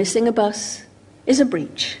or missing a bus is a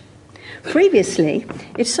breach. Previously,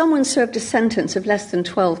 if someone served a sentence of less than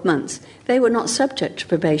 12 months, they were not subject to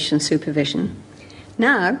probation supervision.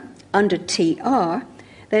 Now, under TR,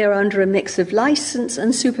 they are under a mix of licence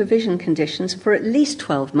and supervision conditions for at least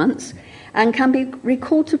 12 months and can be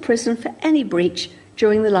recalled to prison for any breach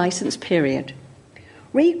during the licence period.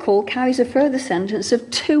 Recall carries a further sentence of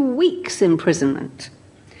 2 weeks imprisonment.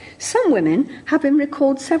 Some women have been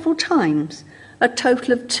recalled several times, a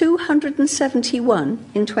total of 271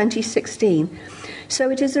 in 2016. So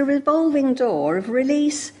it is a revolving door of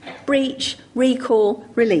release, breach, recall,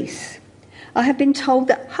 release. I have been told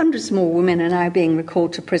that hundreds more women are now being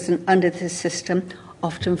recalled to prison under this system,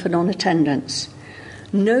 often for non-attendance.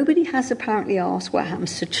 Nobody has apparently asked what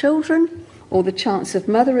happens to children or the chance of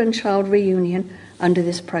mother and child reunion under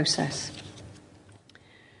this process.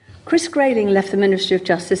 Chris Grayling left the Ministry of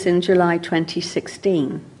Justice in July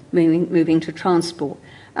 2016, moving to transport,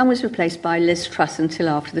 and was replaced by Liz Truss until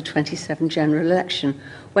after the 27 general election,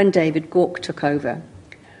 when David Gauke took over.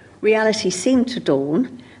 Reality seemed to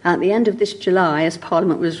dawn. At the end of this July, as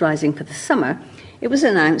Parliament was rising for the summer, it was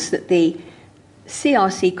announced that the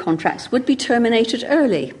CRC contracts would be terminated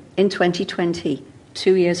early in 2020,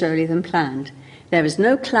 2 years earlier than planned. There is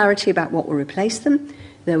no clarity about what will replace them,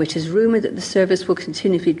 though it is rumoured that the service will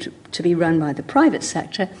continue to be run by the private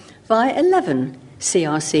sector via 11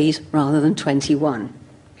 CRCs rather than 21.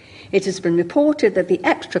 It has been reported that the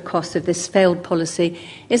extra cost of this failed policy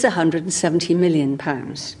is £170 million.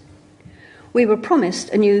 We were promised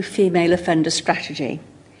a new female offender strategy.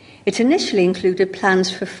 It initially included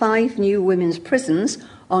plans for 5 new women's prisons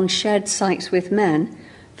on shared sites with men,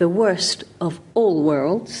 the worst of all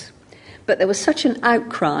worlds. But there was such an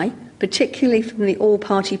outcry, particularly from the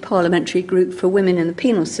all-party parliamentary group for women in the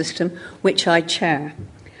penal system, which I chair.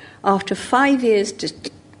 After 5 years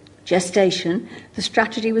gestation, the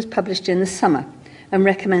strategy was published in the summer and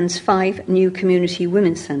recommends 5 new community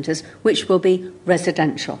women's centres, which will be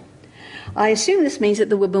residential. I assume this means that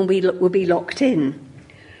the women will be locked in.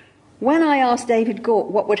 When I asked David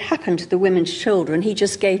Gauke what would happen to the women's children, he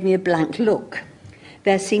just gave me a blank look.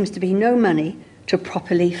 There seems to be no money to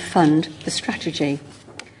properly fund the strategy.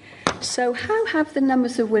 So how have the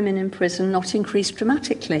numbers of women in prison not increased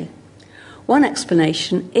dramatically? One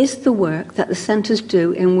explanation is the work that the centres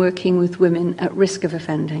do in working with women at risk of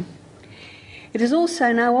offending. It is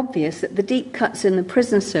also now obvious that the deep cuts in the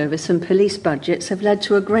prison service and police budgets have led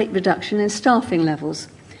to a great reduction in staffing levels.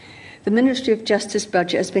 The Ministry of Justice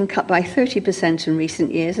budget has been cut by 30% in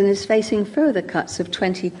recent years and is facing further cuts of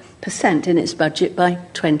 20% in its budget by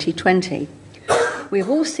 2020. We have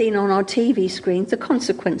all seen on our TV screens the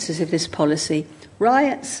consequences of this policy: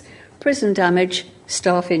 riots, prison damage,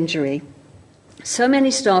 staff injury. So many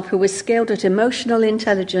staff who were skilled at emotional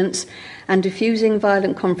intelligence and diffusing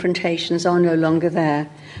violent confrontations are no longer there,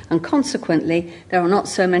 and consequently there are not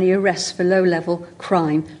so many arrests for low-level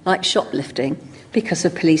crime like shoplifting because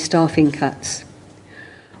of police staffing cuts.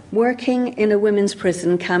 Working in a women's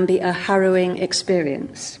prison can be a harrowing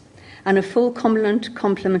experience, and a full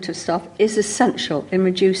complement of staff is essential in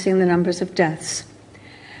reducing the numbers of deaths.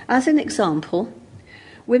 As an example,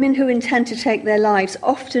 women who intend to take their lives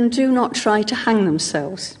often do not try to hang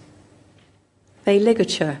themselves. They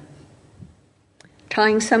ligature,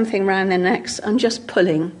 tying something round their necks and just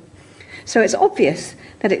pulling. So it's obvious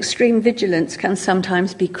that extreme vigilance can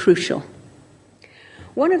sometimes be crucial.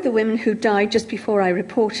 One of the women who died just before I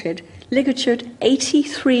reported ligatured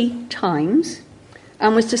 83 times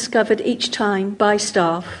and was discovered each time by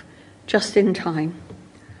staff just in time.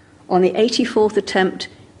 On the 84th attempt,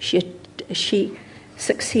 she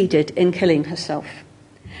succeeded in killing herself.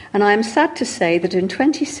 And I am sad to say that in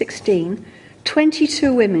 2016,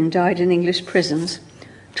 22 women died in English prisons,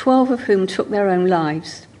 12 of whom took their own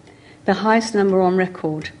lives, the highest number on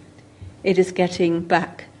record. it is getting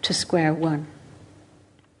back to square one.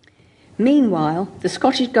 Meanwhile, the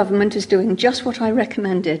Scottish Government is doing just what I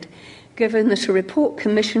recommended, given that a report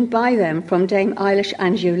commissioned by them from Dame Eilish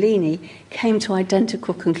Angiolini came to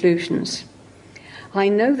identical conclusions. I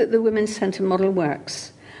know that the Women's Centre model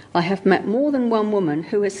works. I have met more than one woman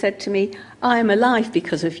who has said to me, "I am alive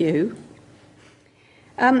because of you."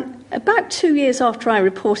 About 2 years after I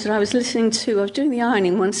reported, I was doing the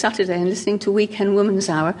ironing one Saturday and listening to Weekend Women's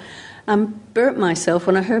Hour and burnt myself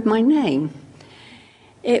when I heard my name.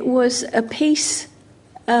 It was a piece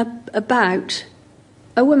about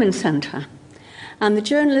a women's centre, and the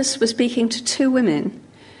journalists were speaking to two women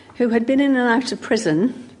who had been in and out of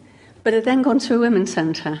prison but had then gone to a women's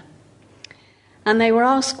centre. And they were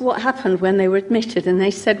asked what happened when they were admitted, and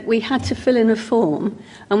they said, "We had to fill in a form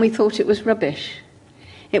and we thought it was rubbish."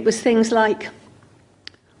 It was things like,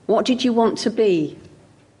 what did you want to be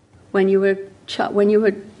when you were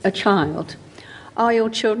a child? Are your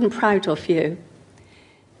children proud of you?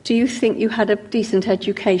 Do you think you had a decent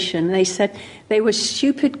education? And they said they were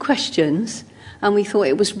stupid questions and we thought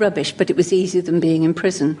it was rubbish, but it was easier than being in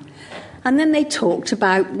prison. And then they talked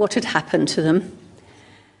about what had happened to them.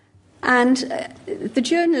 And the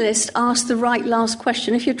journalist asked the right last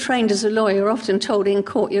question. If you're trained as a lawyer, you're often told in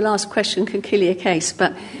court your last question can kill your case.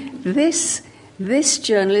 But this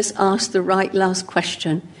journalist asked the right last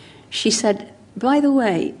question. She said, "By the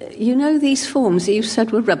way, you know these forms that you said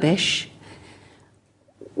were rubbish?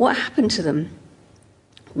 What happened to them?"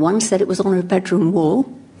 One said it was on her bedroom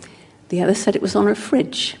wall. The other said it was on her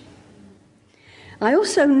fridge. I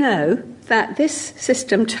also know that this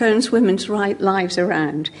system turns women's lives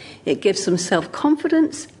around. It gives them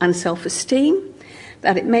self-confidence and self-esteem,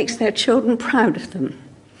 that it makes their children proud of them.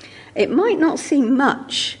 It might not seem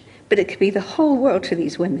much, but it could be the whole world to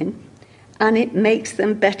these women, and it makes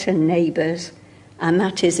them better neighbours, and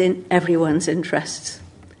that is in everyone's interests.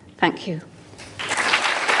 Thank you.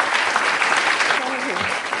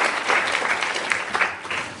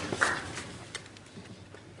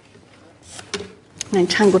 I'm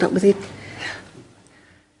tangled up with it.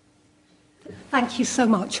 Thank you so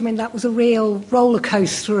much. I mean, that was a real roller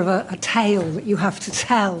coaster of a tale that you have to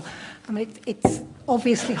tell. I mean, it's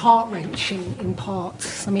obviously heart-wrenching in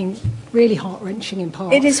parts. I mean, really heart-wrenching in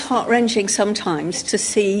parts. It is heart-wrenching sometimes to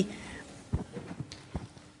see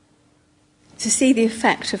the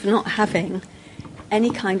effect of not having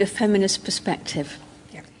any kind of feminist perspective.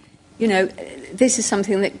 Yeah. You know, this is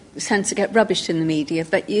something that tends to get rubbished in the media,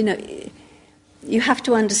 but, you know, you have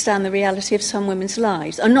to understand the reality of some women's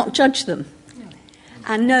lives and not judge them.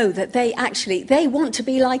 And know that they want to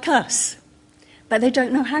be like us, but they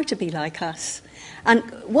don't know how to be like us. And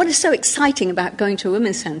what is so exciting about going to a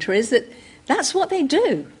women's centre is that that's what they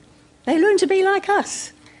do. They learn to be like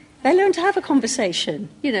us. They learn to have a conversation,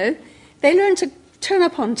 you know. They learn to turn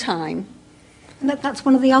up on time. And that's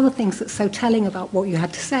one of the other things that's so telling about what you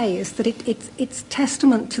had to say, is that it's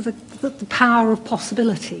testament to the power of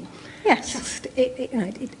possibility. Yes.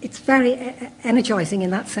 It's very energising in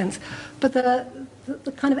that sense. But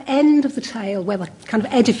the kind of end of the tale, where the kind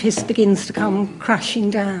of edifice begins to come crashing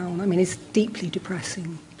down, I mean, is deeply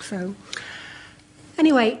depressing. So,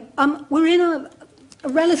 anyway, we're in a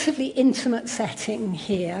relatively intimate setting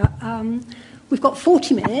here. We've got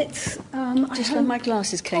 40 minutes. I just have my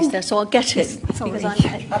glasses case there, so I'll get it. Sorry. Because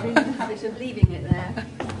I'm in the habit of leaving it there.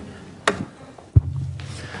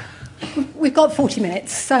 We've got 40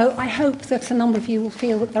 minutes, so I hope that a number of you will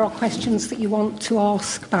feel that there are questions that you want to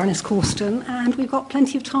ask Baroness Corston, and we've got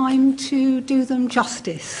plenty of time to do them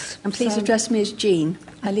justice. And please address me as Jean.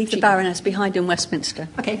 I leave the Baroness behind in Westminster.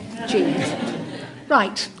 OK, Jean.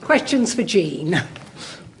 Right, questions for Jean.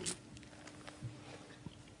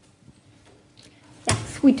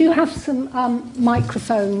 Yes, we do have some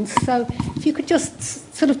microphones, so if you could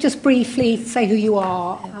just briefly say who you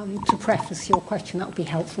are to preface your question, that would be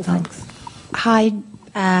helpful. Thanks. Hi,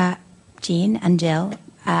 Jean and Jill.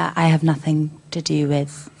 I have nothing to do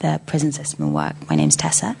with the prison system and work. My name's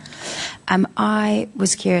Tessa. I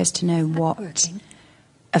was curious to know what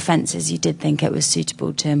offences you did think it was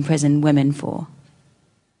suitable to imprison women for.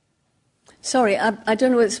 Sorry, I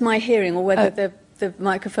don't know whether it's my hearing or whether the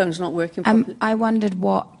microphone's not working properly. I wondered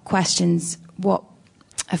what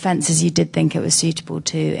offences you did think it was suitable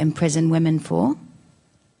to imprison women for.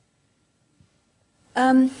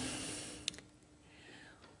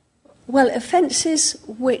 Well, offences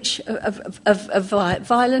which of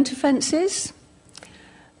violent offences.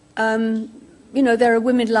 You know, there are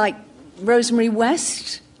women like Rosemary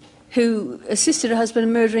West, who assisted her husband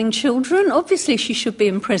in murdering children. Obviously, she should be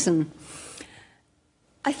in prison.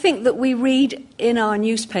 I think that we read in our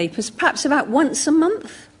newspapers, perhaps about once a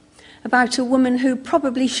month, about a woman who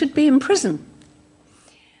probably should be in prison.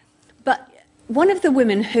 But one of the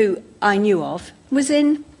women who I knew of was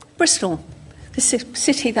in Bristol, the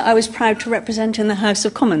city that I was proud to represent in the House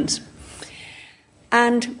of Commons.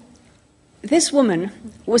 And this woman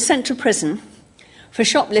was sent to prison for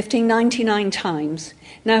shoplifting 99 times.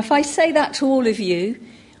 Now, if I say that to all of you,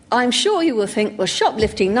 I'm sure you will think, well,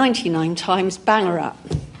 shoplifting 99 times, bang her up.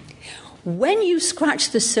 When you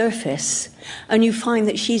scratch the surface and you find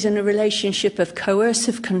that she's in a relationship of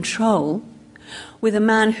coercive control with a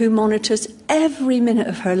man who monitors every minute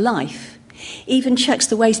of her life, even checks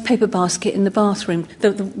the waste paper basket in the bathroom,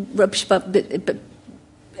 the rubbish bucket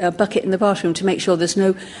in the bathroom to make sure there's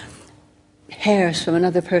no hairs from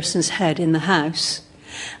another person's head in the house,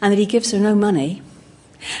 and that he gives her no money,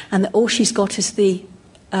 and that all she's got is the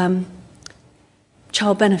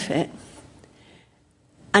child benefit,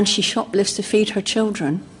 and she shoplifts to feed her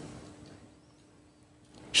children.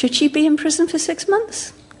 Should she be in prison for 6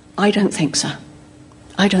 months? I don't think so.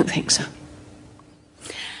 I don't think so.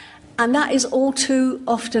 And that is all too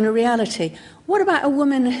often a reality. What about a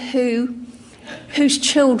woman whose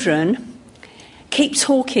children keep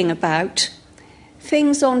talking about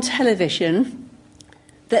things on television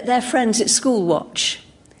that their friends at school watch?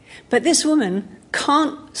 But this woman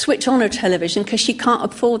can't switch on her television because she can't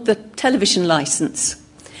afford the television licence.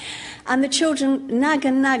 And the children nag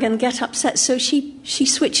and get upset, so she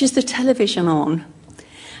switches the television on.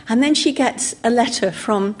 And then she gets a letter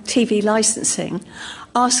from TV licensing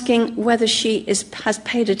asking whether she has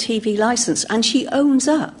paid a TV licence, and she owns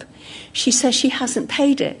up. She says she hasn't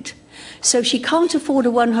paid it. So she can't afford a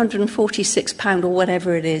 £146 or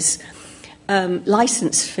whatever it is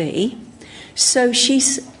licence fee. So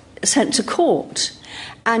she's sent to court,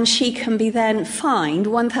 and she can be then fined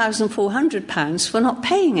 £1,400 for not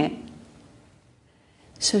paying it.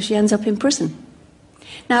 So she ends up in prison.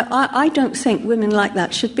 Now, I don't think women like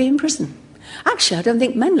that should be in prison. Actually, I don't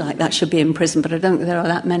think men like that should be in prison, but I don't think there are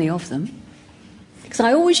that many of them. Because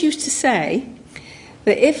I always used to say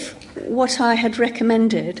that if what I had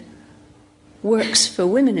recommended works for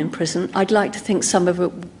women in prison, I'd like to think some of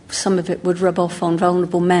it would rub off on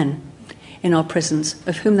vulnerable men in our prisons,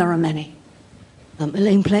 of whom there are many.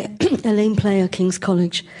 Elaine Player, King's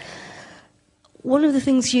College. One of the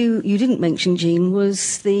things you didn't mention, Jean,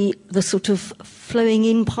 was the sort of flowing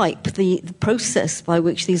in pipe, the process by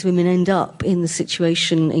which these women end up in the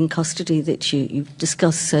situation in custody that you've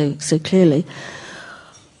discussed so clearly.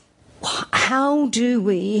 How do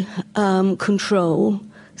we control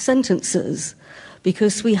sentences?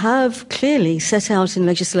 Because we have clearly set out in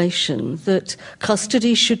legislation that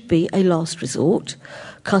custody should be a last resort.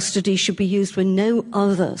 Custody should be used when no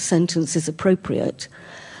other sentence is appropriate.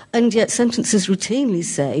 And yet sentences routinely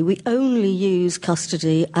say we only use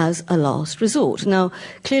custody as a last resort. Now,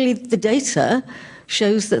 clearly the data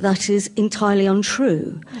shows that that is entirely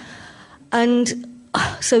untrue. And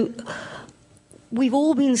so we've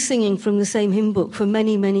all been singing from the same hymn book for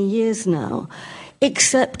many, many years now,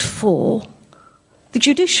 except for the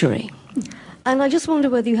judiciary. And I just wonder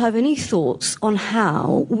whether you have any thoughts on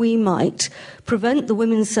how we might prevent the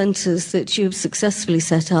women's centres that you have successfully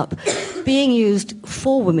set up being used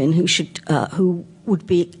for women who would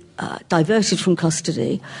be diverted from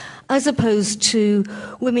custody, as opposed to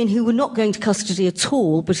women who were not going to custody at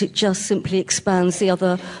all, but it just simply expands the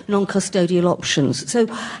other non-custodial options. So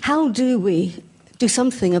how do we do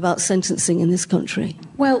something about sentencing in this country?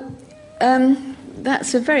 Well,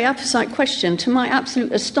 that's a very apposite question. To my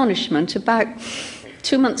absolute astonishment, about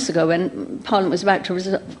 2 months ago, when Parliament was about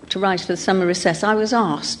to rise for the summer recess, I was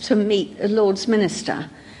asked to meet a Lord's Minister.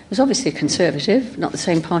 He was obviously a Conservative, not the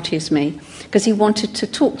same party as me, because he wanted to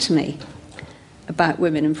talk to me about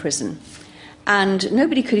women in prison. And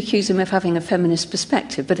nobody could accuse him of having a feminist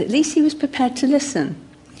perspective, but at least he was prepared to listen.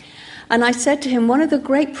 And I said to him, one of the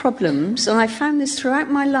great problems, and I found this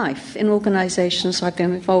throughout my life in organisations I've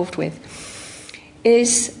been involved with,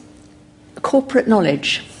 is corporate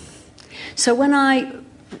knowledge. So when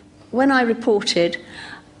I reported,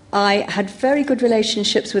 I had very good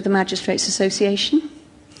relationships with the Magistrates Association,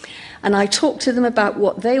 and I talked to them about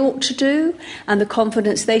what they ought to do and the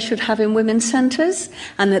confidence they should have in women's centres,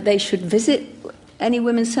 and that they should visit any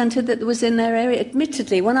women's centre that was in their area.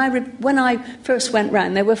 Admittedly, when I first went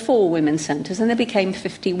round, there were 4 women's centres, and there became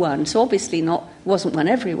 51, so obviously wasn't one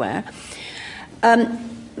everywhere.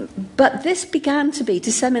 But this began to be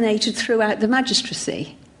disseminated throughout the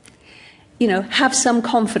magistracy. You know, have some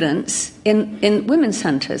confidence in women's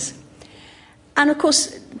centres. And of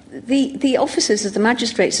course, the officers of the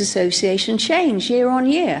Magistrates Association change year on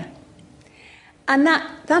year. And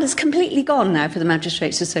that has completely gone now for the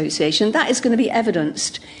Magistrates Association. That is going to be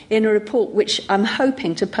evidenced in a report which I'm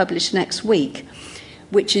hoping to publish next week,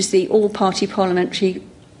 which is the all-party parliamentary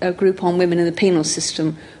group on women in the penal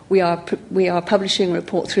system. We are publishing a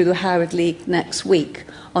report through the Howard League next week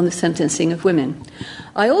on the sentencing of women.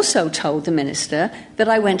 I also told the Minister that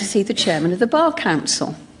I went to see the chairman of the Bar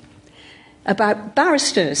Council about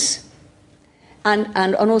barristers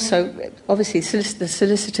and also, obviously, the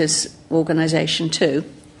solicitors' organisation too,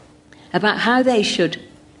 about how they should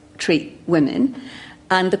treat women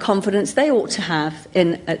and the confidence they ought to have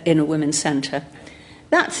in a women's centre.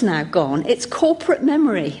 That's now gone. It's corporate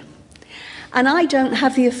memory. And I don't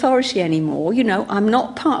have the authority anymore. You know, I'm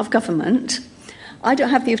not part of government. I don't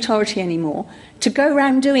have the authority anymore to go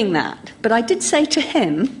around doing that. But I did say to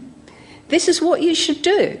him, this is what you should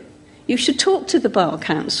do. You should talk to the Bar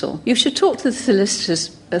Council. You should talk to the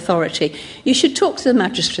Solicitors' Authority. You should talk to the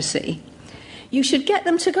magistracy. You should get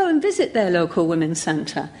them to go and visit their local women's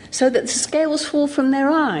centre so that the scales fall from their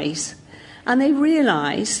eyes and they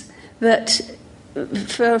realise that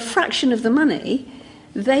for a fraction of the money,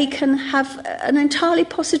 they can have an entirely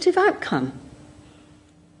positive outcome.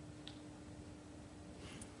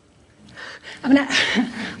 I mean,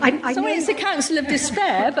 I Sorry, it's a counsel of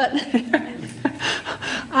despair, but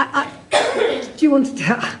do you want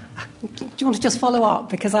to just follow up?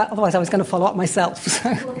 Because otherwise I was going to follow up myself.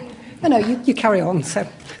 So. No, you carry on. So,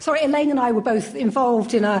 sorry, Elaine and I were both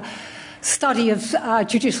involved in a study of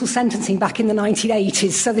judicial sentencing back in the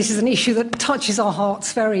 1980s. So this is an issue that touches our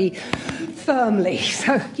hearts very firmly.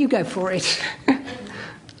 So you go for it.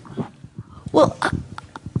 Well,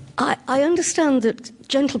 I understand that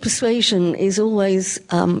gentle persuasion is always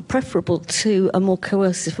preferable to a more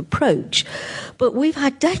coercive approach, but we've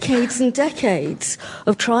had decades and decades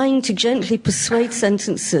of trying to gently persuade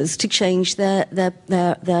sentencers to change their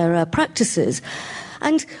practices.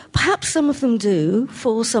 And perhaps some of them do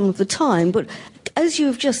for some of the time, but as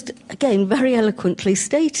you've just, again, very eloquently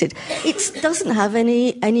stated, it doesn't have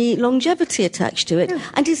any longevity attached to it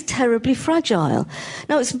and is terribly fragile.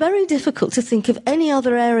 Now, it's very difficult to think of any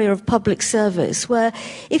other area of public service where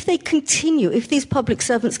if these public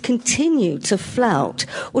servants continue to flout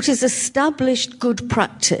what is established good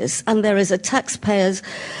practice, and there is a taxpayer's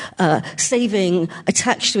saving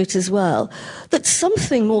attached to it as well, that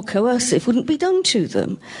something more coercive wouldn't be done to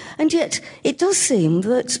them. And yet, it does seem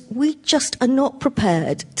that we just are not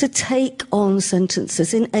prepared to take on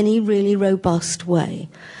sentences in any really robust way.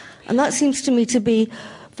 And that seems to me to be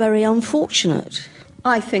very unfortunate.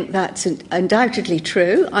 I think that's undoubtedly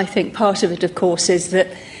true. I think part of it, of course, is that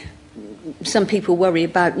some people worry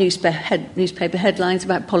about newspaper headlines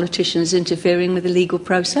about politicians interfering with the legal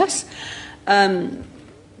process. But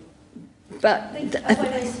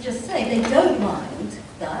I just say they don't mind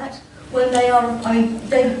that. When they are,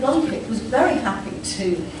 David Blunkett was very happy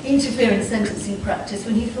to interfere in sentencing practice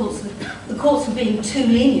when he thought that the courts were being too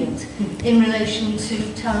lenient in relation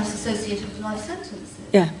to tariffs associated with life sentences.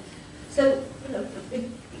 Yeah. So,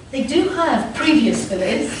 they do have previous for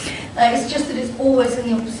this. It's just that it's always in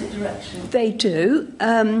the opposite direction. They do,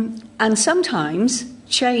 and sometimes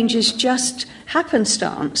change is just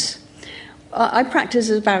happenstance. I practice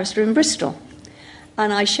as a barrister in Bristol,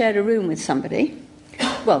 and I shared a room with somebody.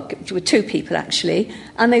 Well, with two people actually,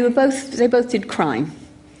 and they both did crime.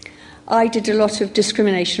 I did a lot of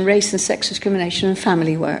discrimination, race and sex discrimination, and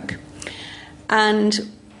family work.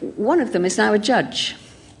 And one of them is now a judge.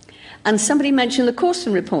 And somebody mentioned the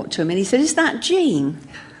Corson report to him, and he said, "Is that Jean?"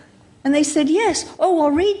 And they said, "Yes." "Oh,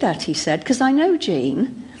 I'll read that," he said, "because I know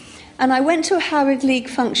Jean." And I went to a Howard League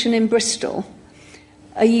function in Bristol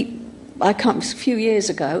a few years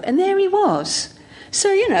ago, and there he was. So,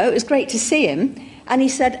 it was great to see him. And he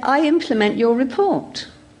said, "I implement your report."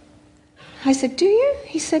 I said, "Do you?"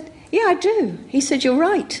 He said, "Yeah, I do." He said, "You're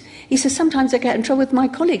right." He said, "Sometimes I get in trouble with my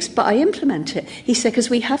colleagues, but I implement it." He said, "Because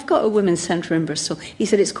we have got a women's centre in Bristol." He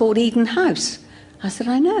said, "It's called Eden House." I said,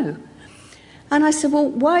 "I know." And I said, "Well,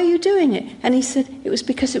 why are you doing it?" And he said, "It was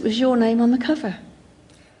because it was your name on the cover."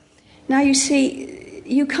 Now, you see,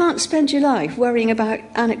 you can't spend your life worrying about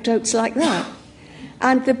anecdotes like that.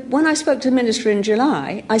 And when I spoke to the Minister in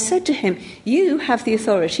July, I said to him, "You have the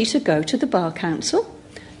authority to go to the Bar Council,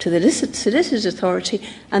 to the Solicitors' Authority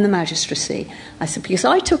and the Magistracy." I said, because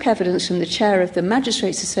I took evidence from the chair of the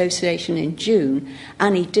Magistrates Association in June,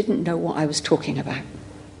 and he didn't know what I was talking about.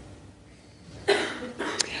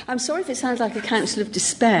 I'm sorry if it sounds like a counsel of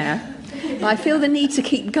despair, but I feel the need to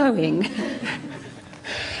keep going.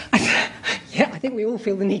 Yeah, I think we all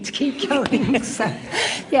feel the need to keep going. So,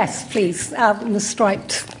 yes, please, in the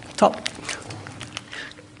striped top.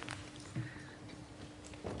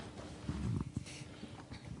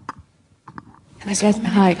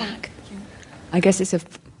 I guess it's a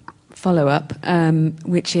follow-up,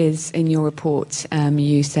 which is in your report,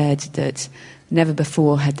 you said that never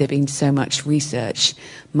before had there been so much research,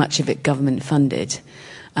 much of it government-funded,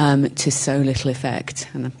 to so little effect.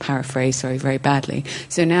 And I paraphrase, sorry, very badly.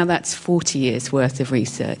 So now that's 40 years' worth of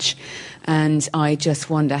research. And I just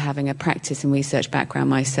wonder, having a practice and research background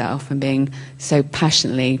myself and being so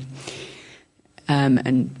passionately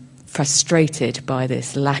and frustrated by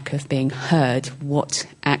this lack of being heard, what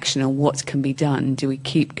action or what can be done? Do we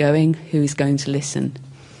keep going? Who's going to listen?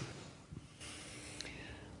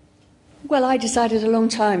 Well, I decided a long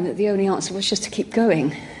time that the only answer was just to keep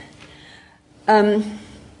going.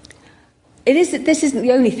 This isn't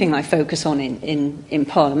the only thing I focus on in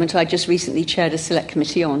Parliament. I just recently chaired a select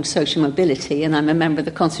committee on social mobility, and I'm a member of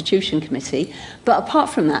the Constitution Committee. But apart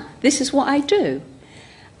from that, this is what I do.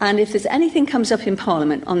 And if there's anything comes up in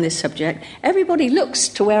Parliament on this subject, everybody looks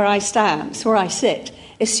to where I stand, where I sit,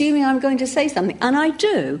 assuming I'm going to say something. And I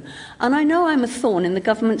do. And I know I'm a thorn in the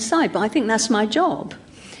government side, but I think that's my job.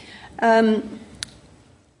 It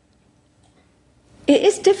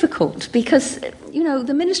is difficult because,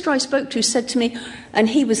 the minister I spoke to said to me, and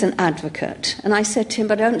he was an advocate, and I said to him,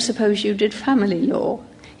 but I don't suppose you did family law.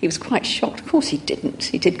 He was quite shocked. Of course he didn't.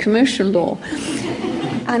 He did commercial law.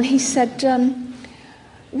 And he said,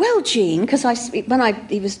 well, Jean, because he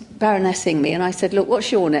was baronessing me, and I said, look,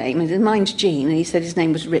 what's your name? And mine's Jean, and he said his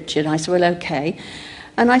name was Richard. I said, well, okay.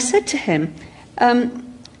 And I said to him,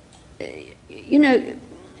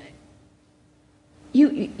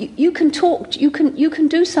 you can talk, you can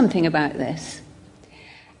do something about this.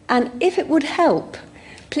 And if it would help,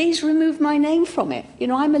 please remove my name from it.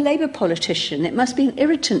 I'm a Labour politician. It must be an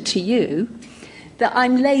irritant to you that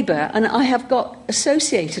I'm Labour and I have got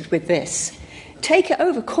associated with this. Take it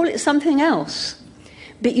over, call it something else.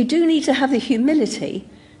 But you do need to have the humility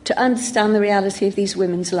to understand the reality of these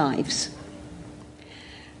women's lives.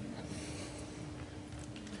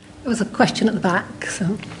 There was a question at the back,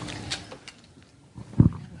 so...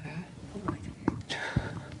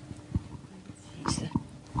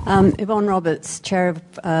 Yvonne Roberts, chair of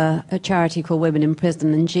a charity called Women in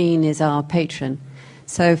Prison, and Jean is our patron.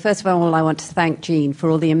 So first of all, I want to thank Jean for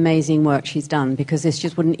all the amazing work she's done, because this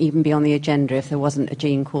just wouldn't even be on the agenda if there wasn't a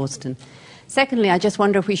Jean Corston. Secondly, I just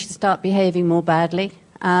wonder if we should start behaving more badly.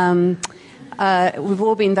 We've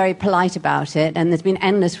all been very polite about it, and there's been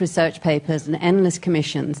endless research papers and endless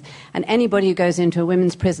commissions. And anybody who goes into a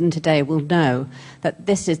women's prison today will know that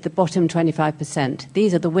this is the bottom 25%.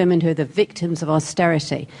 These are the women who are the victims of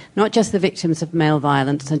austerity, not just the victims of male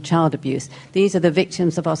violence and child abuse. These are the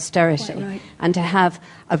victims of austerity. Quite right. And to have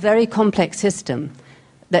a very complex system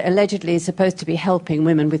that allegedly is supposed to be helping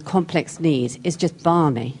women with complex needs is just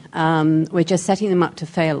balmy. We're just setting them up to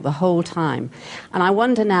fail the whole time. And I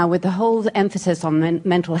wonder now, with the whole emphasis on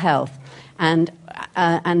mental health, and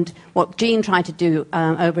what Jean tried to do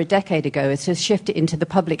over a decade ago is to shift it into the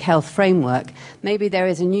public health framework. Maybe there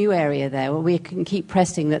is a new area there where we can keep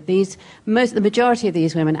pressing that the majority of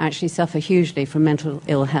these women actually suffer hugely from mental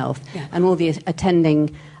ill health, yeah, and all the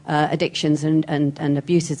attending addictions and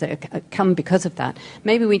abuses that come because of that.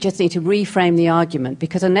 Maybe we just need to reframe the argument,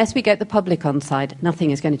 because unless we get the public on side,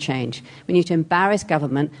 nothing is going to change. We need to embarrass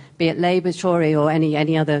government, be it Labour, Tory or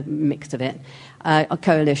any other mix of it, a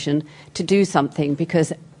coalition, to do something,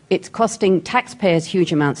 because it's costing taxpayers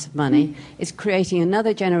huge amounts of money. It's creating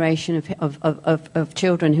another generation of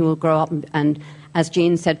children who will grow up and as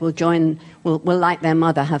Jean said, will like their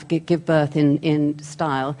mother, give birth in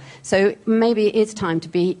style. So maybe it's time to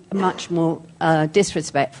be much more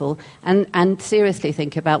disrespectful and seriously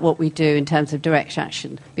think about what we do in terms of direct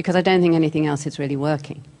action, because I don't think anything else is really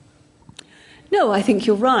working. No, I think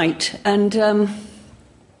you're right. And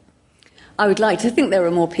I would like to think there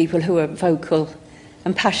are more people who are vocal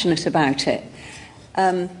and passionate about it.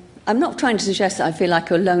 I'm not trying to suggest that I feel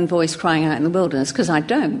like a lone voice crying out in the wilderness, because I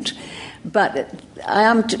don't. But I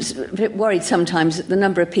am just a bit worried sometimes at the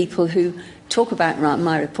number of people who talk about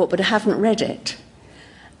my report but haven't read it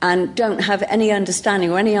and don't have any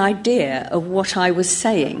understanding or any idea of what I was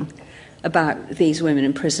saying about these women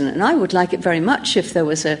in prison. And I would like it very much if there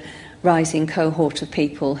was a rising cohort of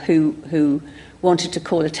people who wanted to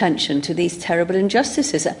call attention to these terrible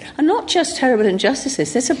injustices. And not just terrible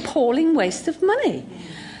injustices, this appalling waste of money.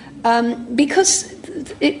 Because,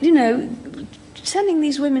 sending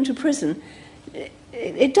these women to prison,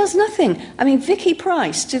 it does nothing. I mean, Vicky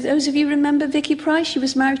Pryce, do those of you remember Vicky Pryce? She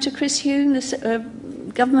was married to Chris Huhne, the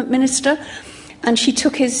government minister, and she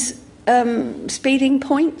took his speeding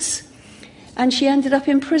points, and she ended up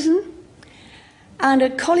in prison. And a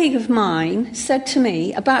colleague of mine said to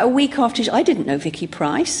me about a week after, I didn't know Vicky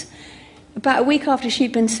Pryce, about a week after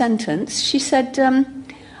she'd been sentenced, she said,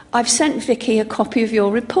 I've sent Vicky a copy of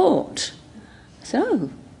your report. So,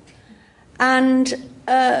 and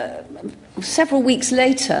several weeks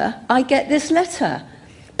later, I get this letter.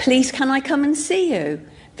 Please, can I come and see you?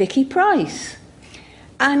 Vicky Price.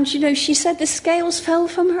 And, she said the scales fell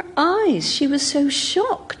from her eyes. She was so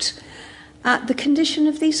shocked at the condition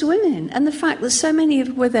of these women and the fact that so many of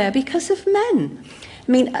them were there because of men.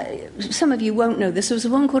 I mean, some of you won't know this. There was a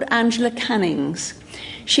woman called Angela Cannings.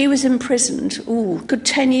 She was imprisoned, good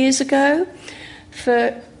 10 years ago,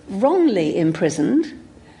 wrongly imprisoned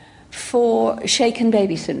for shaken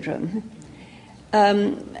baby syndrome.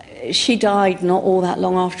 She died not all that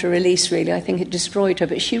long after release, really. I think it destroyed her.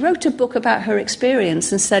 But she wrote a book about her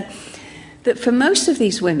experience and said that for most of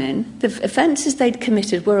these women, the offences they'd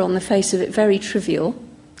committed were, on the face of it, very trivial.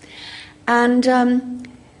 And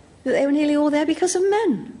that they were nearly all there because of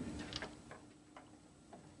men.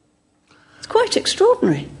 It's quite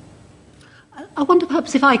extraordinary. I wonder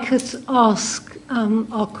perhaps if I could ask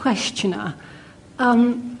our questioner,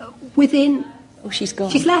 within... Oh, she's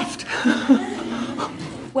gone. She's left.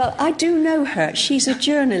 Well, I do know her. She's a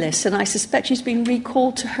journalist, and I suspect she's been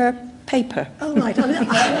recalled to her paper. Oh, right.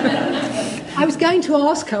 I was going to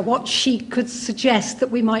ask her what she could suggest that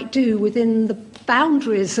we might do within the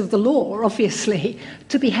boundaries of the law, obviously,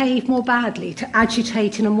 to behave more badly, to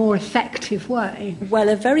agitate in a more effective way. Well,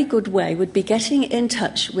 a very good way would be getting in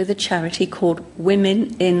touch with a charity called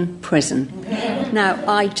Women in Prison. Now,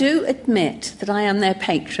 I do admit that I am their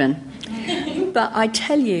patron, but I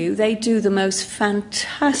tell you, they do the most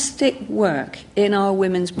fantastic work in our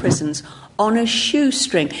women's prisons on a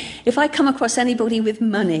shoestring. If I come across anybody with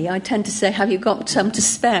money, I tend to say, have you got some to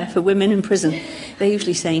spare for women in prison? They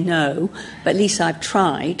usually say no, but at least I've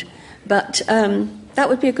tried. But that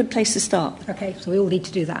would be a good place to start. OK, so we all need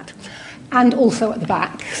to do that. And also at the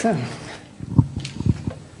back. So.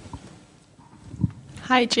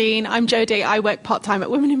 Hi, Jean. I'm Jodie. I work part-time at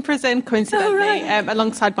Women in Prison, coincidentally,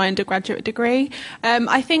 alongside my undergraduate degree.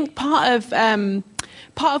 I think part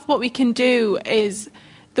of what we can do is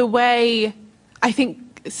the way I think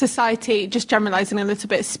society, just generalising a little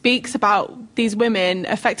bit, speaks about these women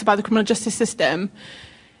affected by the criminal justice system.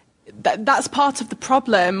 That's part of the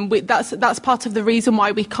problem. That's part of the reason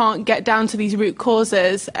why we can't get down to these root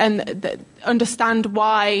causes and understand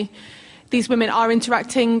why these women are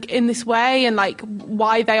interacting in this way and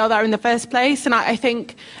why they are there in the first place. And I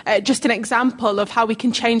think just an example of how we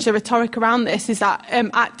can change the rhetoric around this is that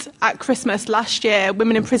at Christmas last year,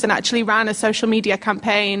 Women in Prison actually ran a social media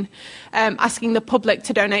campaign asking the public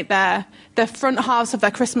to donate their front halves of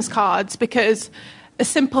their Christmas cards, because a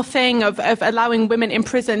simple thing of allowing women in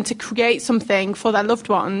prison to create something for their loved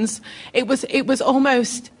ones, it was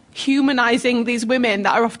almost humanising these women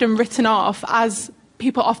that are often written off as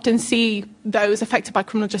people often see those affected by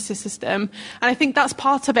criminal justice system. And I think that's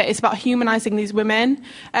part of it. It's about humanising these women.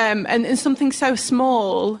 And something so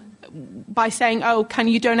small, by saying, oh, can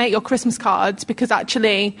you donate your Christmas cards? Because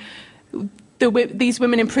actually these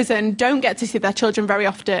women in prison don't get to see their children very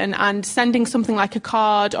often, and sending something like a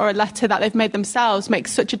card or a letter that they've made themselves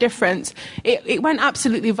makes such a difference. It went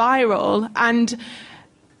absolutely viral. And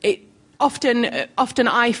it often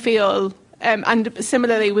I feel... and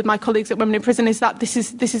similarly with my colleagues at Women in Prison, is that this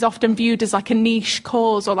is often viewed as like a niche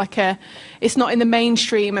cause, or it's not in the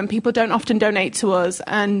mainstream, and people don't often donate to us.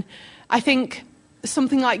 And I think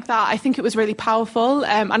something like that, I think it was really powerful.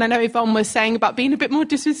 And I know Yvonne was saying about being a bit more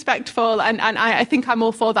disrespectful, and I think I'm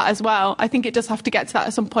all for that as well. I think it does have to get to that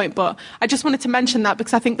at some point, but I just wanted to mention that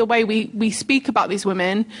because I think the way we speak about these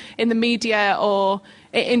women in the media or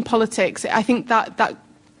in politics, I think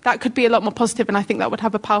that could be a lot more positive, and I think that would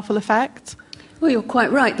have a powerful effect. Well, you're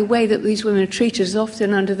quite right. The way that these women are treated is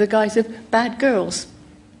often under the guise of bad girls.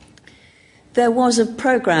 There was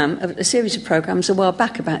a series of programmes a while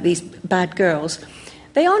back about these bad girls.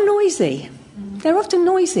 They are noisy. They're often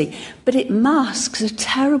noisy, but it masks a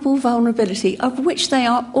terrible vulnerability of which they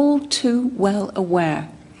are all too well aware.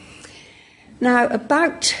 Now,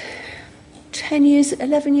 about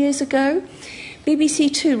 11 years ago,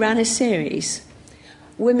 BBC Two ran a series,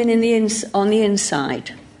 Women on the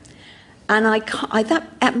Inside. And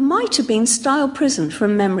that might have been Style Prison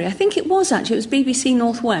from memory. I think it was actually. It was BBC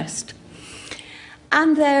Northwest.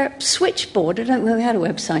 And their switchboard, I don't know if they had a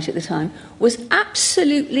website at the time, was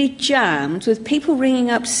absolutely jammed with people ringing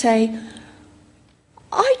up to say,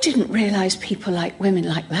 I didn't realise people like women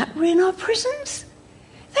like that were in our prisons.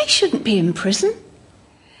 They shouldn't be in prison.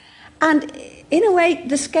 And in a way,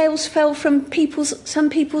 the scales fell from some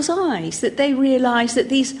people's eyes, that they realised that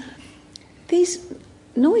these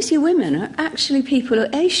noisy women are actually people who,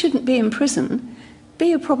 A, shouldn't be in prison,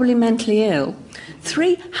 B, are probably mentally ill.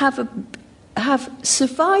 3, have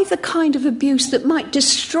survived the kind of abuse that might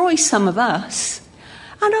destroy some of us,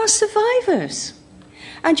 and are survivors.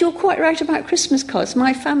 And you're quite right about Christmas cards.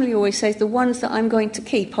 My family always says the ones that I'm going to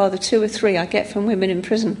keep are the 2 or 3 I get from women in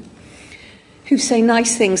prison who say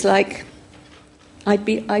nice things like, I'd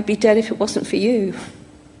be dead if it wasn't for you.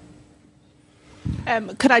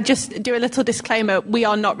 Could I just do a little disclaimer? We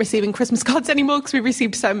are not receiving Christmas cards anymore because we've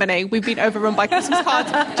received so many. We've been overrun by Christmas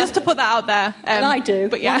cards, just to put that out there. And I do.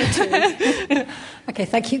 But yeah. Okay,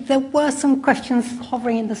 thank you. There were some questions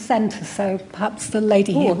hovering in the centre, so perhaps the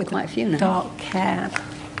lady here with quite a few now. Dark hair.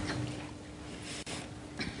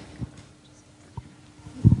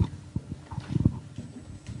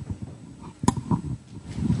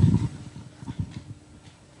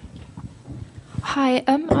 Hi,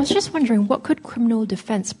 I was just wondering, what could criminal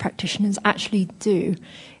defence practitioners actually do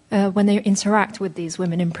when they interact with these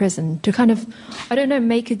women in prison to kind of, I don't know,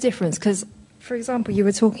 make a difference? Because, for example, you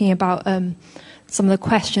were talking about some of the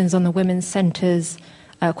questions on the women's centres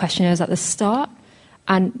questionnaires at the start,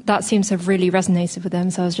 and that seems to have really resonated with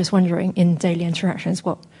them. So I was just wondering, in daily interactions,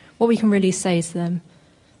 what we can really say to them.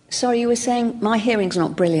 Sorry, you were saying my hearing's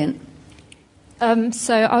not brilliant.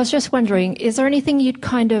 So I was just wondering, is there anything you'd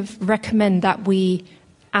kind of recommend that we,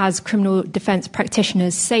 as criminal defence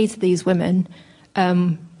practitioners, say to these women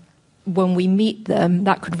when we meet them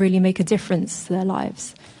that could really make a difference to their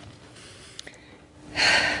lives?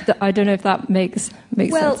 I don't know if that makes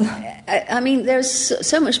sense. Well, I mean, there's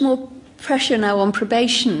so much more pressure now on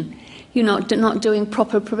probation. You're not doing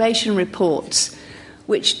proper probation reports,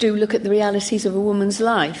 which do look at the realities of a woman's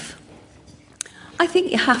life. I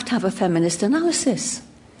think you have to have a feminist analysis.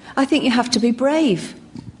 I think you have to be brave.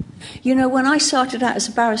 You know, when I started out as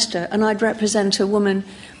a barrister and I'd represent a woman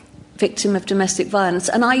victim of domestic violence,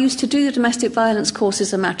 and I used to do the domestic violence course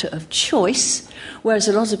as a matter of choice, whereas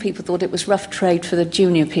a lot of people thought it was rough trade for the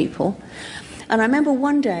junior people. And I remember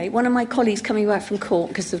one day, one of my colleagues coming back from court,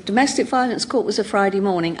 because the domestic violence court was a Friday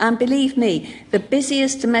morning, and believe me, the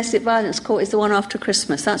busiest domestic violence court is the one after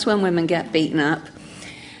Christmas. That's when women get beaten up.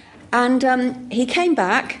 And he came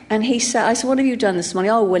back and he said, I said, what have you done this morning?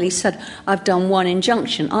 Oh, well, he said, I've done 1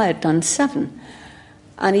 injunction. I had done 7.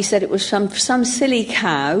 And he said it was some silly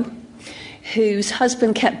cow whose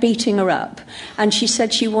husband kept beating her up. And she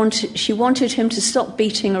said she wanted him to stop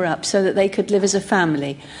beating her up so that they could live as a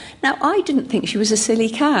family. Now, I didn't think she was a silly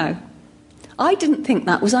cow. I didn't think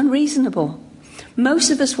that was unreasonable. Most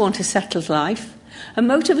of us want a settled life. And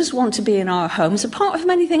most of us want to be in our homes. Apart from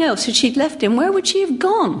anything else, if she'd left him, where would she have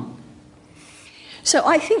gone? So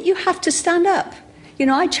I think you have to stand up. You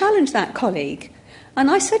know, I challenged that colleague,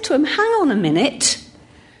 and I said to him, hang on a minute.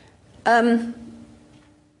 Whether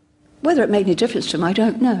it made any difference to him, I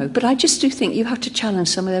don't know. But I just do think you have to challenge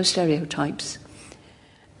some of those stereotypes.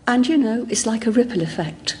 And, you know, it's like a ripple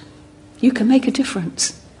effect. You can make a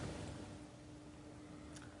difference.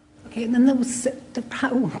 Okay, and then there was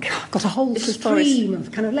got a whole stream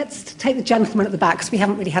of kind of, let's take the gentleman at the back, because we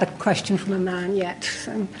haven't really had a question from a man yet.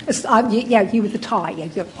 So, you with the tie,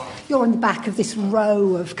 you're in the back of this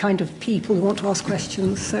row of kind of people who want to ask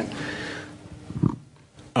questions. So.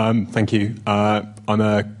 Thank you. I'm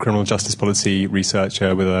a criminal justice policy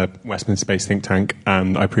researcher with a Westminster-based think tank,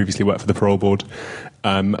 and I previously worked for the Parole Board.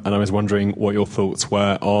 And I was wondering what your thoughts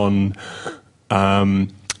were on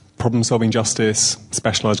problem-solving justice,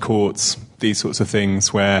 specialised courts, these sorts of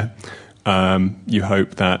things, where you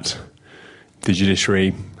hope that the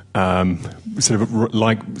judiciary, sort of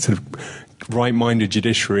right-minded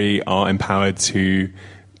judiciary, are empowered to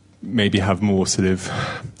maybe have more sort of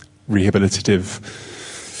a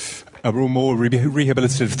more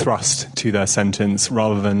rehabilitative thrust to their sentence,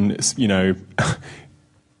 rather than, you know,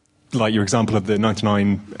 like your example of the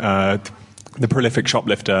 99. The prolific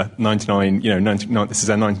shoplifter, 99, this is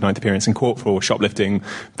their 99th appearance in court for shoplifting.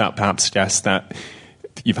 That perhaps suggests that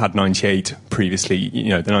you've had 98 previously,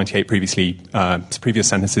 the 98 previous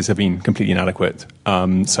sentences have been completely inadequate.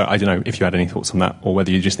 So I don't know if you had any thoughts on that, or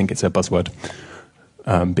whether you just think it's a buzzword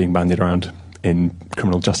being bandied around in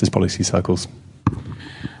criminal justice policy circles.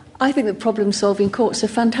 I think the problem-solving courts are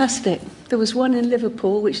fantastic. There was one in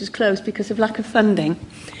Liverpool which is closed because of lack of funding.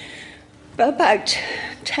 But about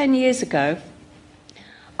 10 years ago,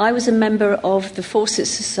 I was a member of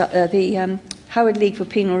the Howard League for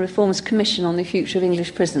Penal Reform's Commission on the Future of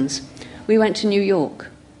English Prisons. We went to New York.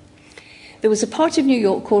 There was a part of New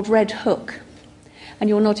York called Red Hook, and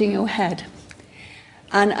you're nodding your head.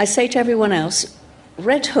 And I say to everyone else,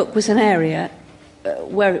 Red Hook was an area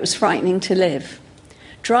where it was frightening to live.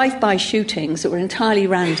 Drive-by shootings that were entirely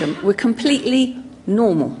random were completely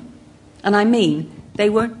normal. And I mean, they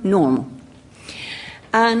were normal.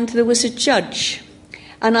 And there was a judge,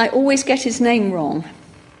 and I always get his name wrong.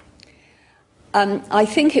 I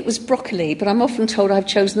think it was broccoli, but I'm often told I've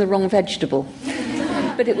chosen the wrong vegetable.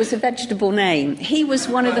 But it was a vegetable name. He was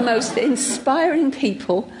one of the most inspiring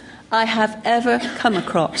people I have ever come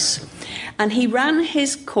across. And he ran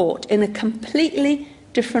his court in a completely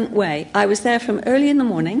different way. I was there from early in the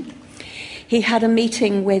morning. He had a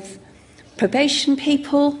meeting with probation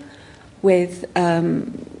people, with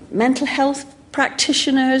mental health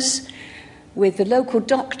practitioners, with the local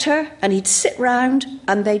doctor, and he'd sit round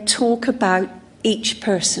and they'd talk about each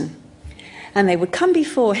person. And they would come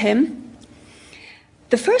before him.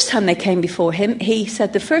 The first time they came before him, he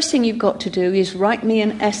said, the first thing you've got to do is write me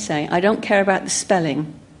an essay. I don't care about the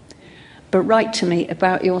spelling, but write to me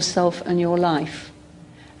about yourself and your life.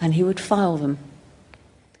 And he would file them.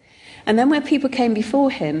 And then when people came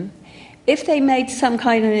before him, if they made some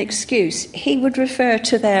kind of an excuse, he would refer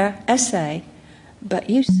to their essay. But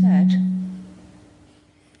you said,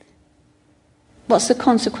 what's the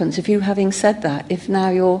consequence of you having said that if now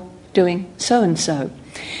you're doing so-and-so?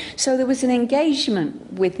 So there was an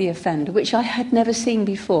engagement with the offender, which I had never seen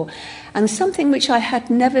before. And something which I had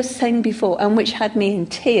never seen before and which had me in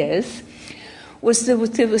tears was there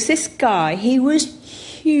was this guy. He was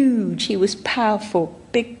huge. He was powerful,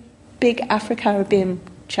 big Afro-Caribbean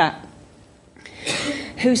chap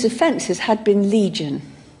whose offences had been legion.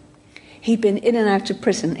 He'd been in and out of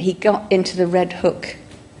prison. He got into the Red Hook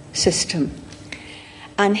system.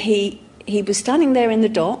 And he was standing there in the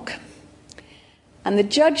dock, and the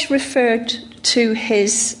judge referred to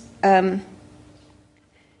his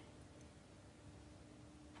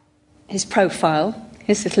profile,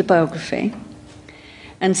 his little biography,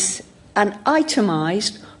 and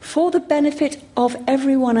itemised for the benefit of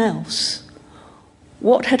everyone else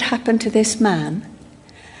what had happened to this man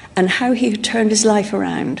and how he had turned his life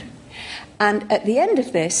around. And at the end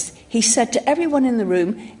of this, he said to everyone in the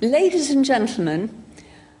room, ladies and gentlemen,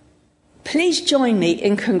 please join me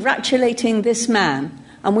in congratulating this man.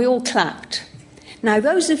 And we all clapped. Now,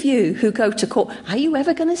 those of you who go to court, are you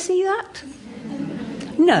ever going to see that?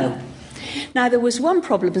 No. Now, there was one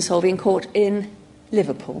problem-solving court in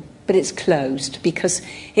Liverpool, but it's closed because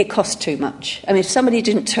it cost too much. I mean, if somebody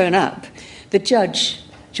didn't turn up, the judge,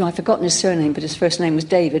 I've forgotten his surname, but his first name was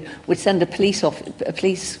David, would send a police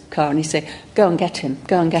car and he'd say, go and get him,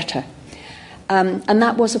 go and get her. And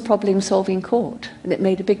that was a problem-solving court, and it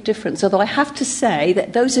made a big difference. Although I have to say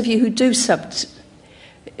that those of you who do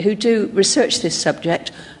research this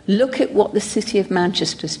subject, look at what the City of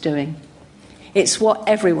Manchester's doing. It's what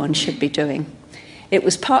everyone should be doing. It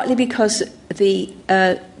was partly because the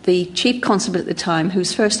chief constable at the time,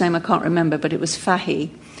 whose first name I can't remember, but it was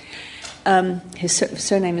Fahy, his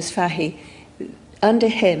surname is Fahy. Under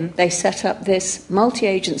him, they set up this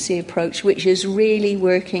multi-agency approach, which is really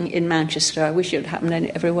working in Manchester. I wish it had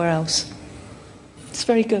happened everywhere else. It's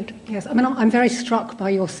very good. Yes, I mean, I'm very struck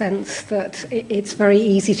by your sense that it's very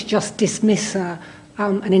easy to just dismiss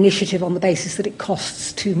an initiative on the basis that it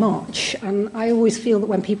costs too much. And I always feel that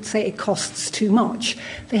when people say it costs too much,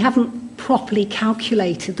 they haven't properly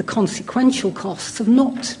calculated the consequential costs of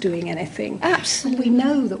not doing anything. Absolutely. And we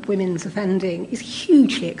know that women's offending is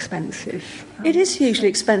hugely expensive. It is hugely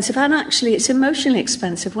expensive, and actually it's emotionally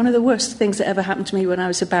expensive. One of the worst things that ever happened to me when I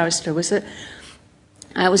was a barrister was that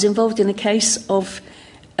I was involved in a case of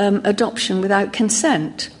adoption without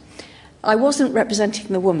consent. I wasn't representing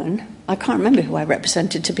the woman. I can't remember who I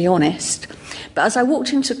represented, to be honest. But as I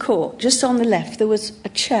walked into court, just on the left, there was a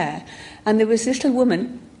chair, and there was this little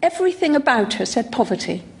woman. Everything about her said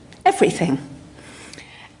poverty. Everything.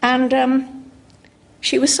 And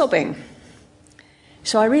she was sobbing.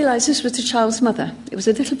 So I realised this was the child's mother. It was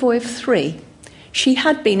a little boy of 3. She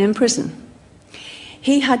had been in prison.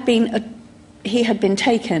 He had been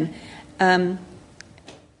taken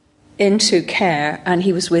into care, and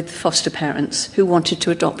he was with foster parents who wanted to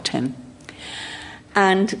adopt him.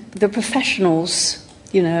 And the professionals,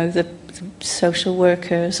 the social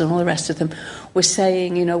workers and all the rest of them, were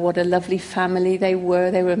saying, what a lovely family they were.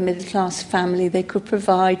 They were a middle-class family. They could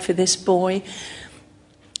provide for this boy.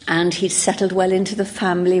 And he'd settled well into the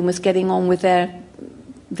family and was getting on with their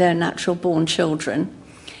natural-born children.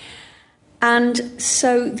 And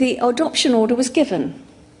so the adoption order was given.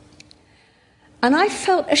 And I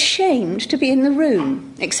felt ashamed to be in the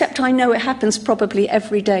room, except I know it happens probably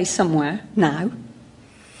every day somewhere now.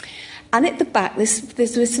 And at the back, this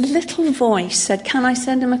little voice said, can I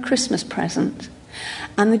send him a Christmas present?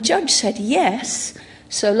 And the judge said, yes,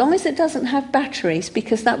 so long as it doesn't have batteries,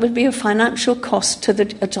 because that would be a financial cost to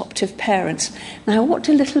the adoptive parents. Now, what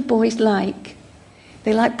do little boys like?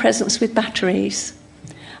 They like presents with batteries.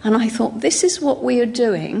 And I thought, this is what we are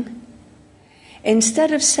doing.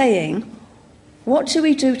 Instead of saying, what do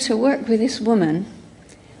we do to work with this woman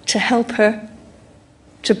to help her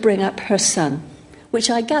to bring up her son? Which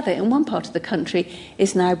I gather in one part of the country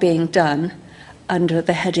is now being done under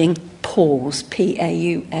the heading PAUSE,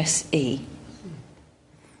 P-A-U-S-E.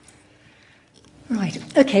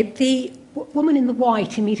 Right. Okay, the woman in the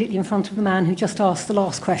white immediately in front of the man who just asked the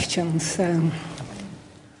last question. So.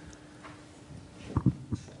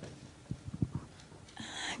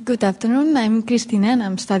 Good afternoon. I'm Christina, and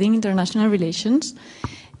I'm studying international relations.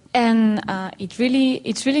 And it's really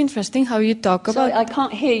interesting how you talk about. Sorry, I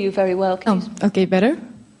can't hear you very well. Okay, better.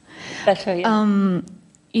 Better, yeah.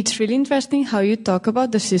 It's really interesting how you talk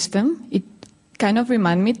about the system. It kind of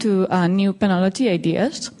reminds me to new penology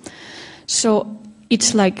ideas. So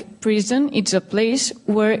it's like prison. It's a place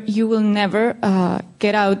where you will never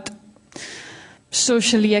get out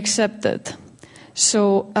socially accepted.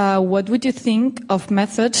 So what would you think of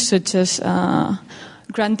methods such as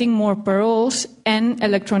granting more paroles and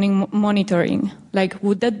electronic monitoring? Like,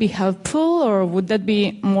 would that be helpful, or would that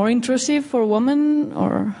be more intrusive for women?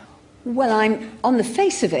 Or well, I'm on the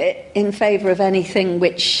face of it in favour of anything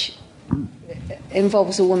which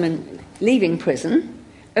involves a woman leaving prison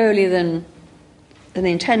earlier than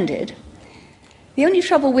intended. The only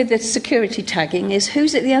trouble with the security tagging is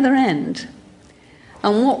who's at the other end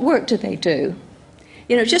and what work do they do.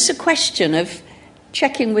 You know, just a question of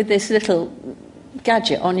checking with this little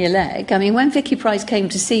gadget on your leg. I mean, when Vicky Price came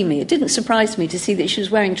to see me, it didn't surprise me to see that she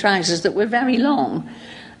was wearing trousers that were very long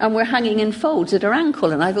and were hanging in folds at her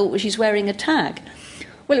ankle, and I thought, well, she's wearing a tag.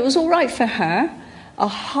 Well, it was all right for her, a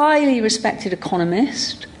highly respected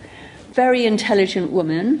economist, very intelligent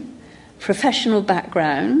woman, professional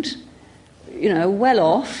background, you know, well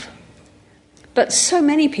off. But so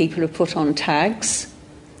many people have put on tags.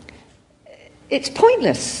 It's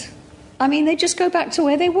pointless. I mean, they just go back to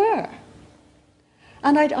where they were.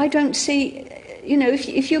 And I don't see, you know,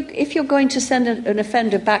 if you're going to send an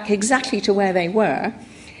offender back exactly to where they were,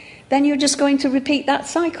 then you're just going to repeat that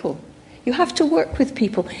cycle. You have to work with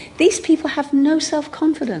people. These people have no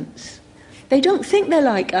self-confidence. They don't think they're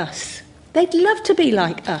like us. They'd love to be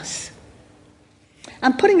like us.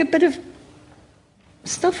 And putting a bit of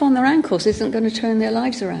stuff on their ankles isn't going to turn their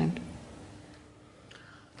lives around.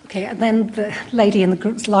 Okay, and then the lady in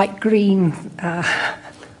the light green.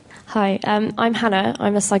 Hi, I'm Hannah.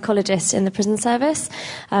 I'm a psychologist in the prison service.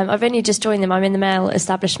 I've only just joined them. I'm in the male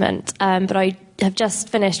establishment, but I have just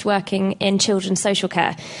finished working in children's social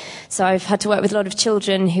care. So I've had to work with a lot of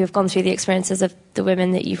children who have gone through the experiences of the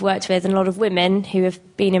women that you've worked with, and a lot of women who have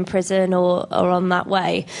been in prison or on that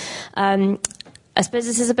way. I suppose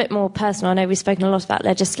this is a bit more personal. I know we've spoken a lot about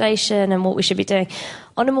legislation and what we should be doing.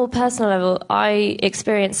 On a more personal level, I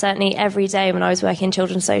experienced certainly every day when I was working in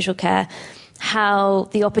children's social care how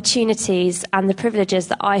the opportunities and the privileges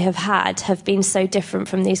that I have had have been so different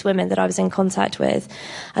from these women that I was in contact with.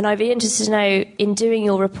 And I'd be interested to know, in doing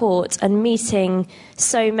your report and meeting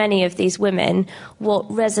so many of these women, what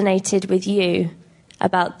resonated with you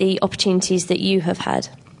about the opportunities that you have had.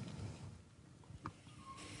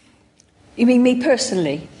 You mean me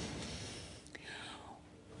personally?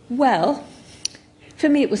 Well, for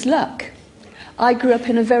me it was luck. I grew up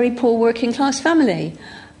in a very poor working class family.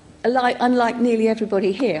 Unlike nearly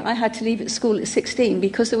everybody here, I had to leave at school at 16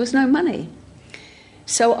 because there was no money.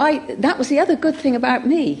 So that was the other good thing about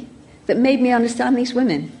me that made me understand these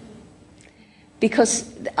women. Because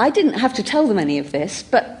I didn't have to tell them any of this,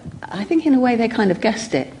 but I think in a way they kind of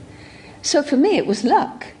guessed it. So for me it was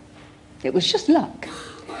luck. It was just luck.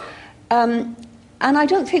 And I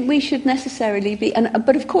don't think we should necessarily be.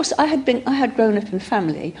 But of course, I had grown up in a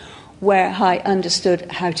family where I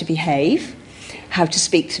understood how to behave, how to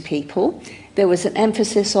speak to people. There was an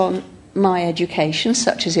emphasis on my education,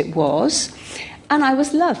 such as it was, and I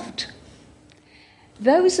was loved.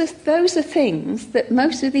 Those are things that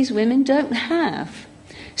most of these women don't have.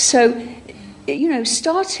 So, you know,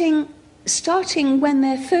 starting when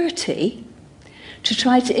they're 30 to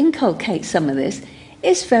try to inculcate some of this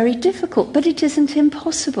is very difficult, but it isn't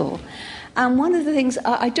impossible. And one of the things,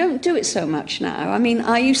 I don't do it so much now. I mean,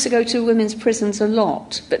 I used to go to women's prisons a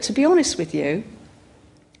lot, but to be honest with you,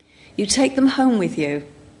 you take them home with you.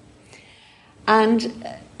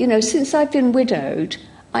 And, you know, since I've been widowed,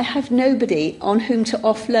 I have nobody on whom to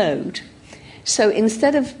offload. So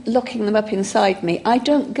instead of locking them up inside me, I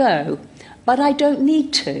don't go. But I don't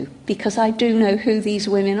need to, because I do know who these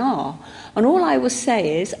women are. And all I will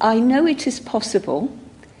say is, I know it is possible,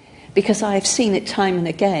 because I have seen it time and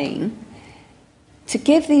again, to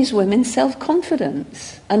give these women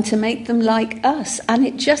self-confidence and to make them like us. And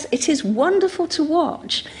it is wonderful to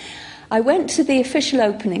watch. I went to the official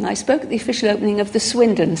opening. I spoke at the official opening of the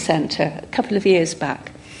Swindon Centre a couple of years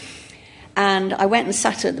back. And I went and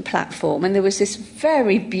sat at the platform, and there was this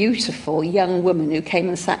very beautiful young woman who came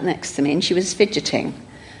and sat next to me, and she was fidgeting.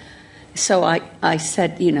 So I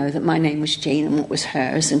said, that my name was Jean and what was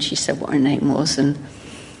hers, and she said what her name was, and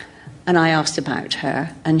I asked about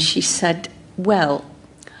her, and she said, well,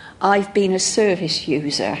 I've been a service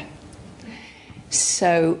user.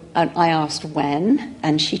 So I asked when,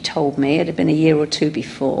 and she told me it had been a year or two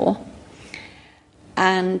before.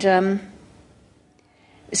 And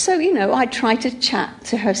so, I tried to chat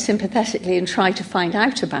to her sympathetically and try to find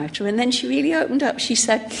out about her. And then she really opened up. She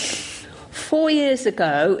said, 4 years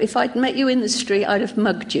ago, if I'd met you in the street, I'd have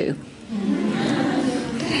mugged you.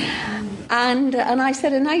 And I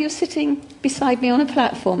said, and now you're sitting beside me on a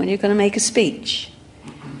platform and you're going to make a speech.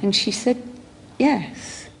 And she said,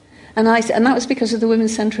 yes. And that was because of the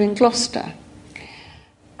Women's Centre in Gloucester.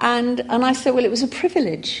 And I said, well, it was a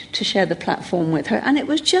privilege to share the platform with her. And it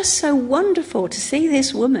was just so wonderful to see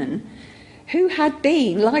this woman who had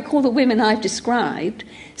been, like all the women I've described,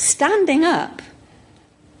 standing up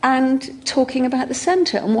and talking about the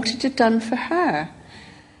centre and what it had done for her.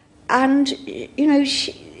 And,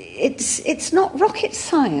 it's not rocket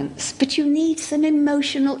science, but you need some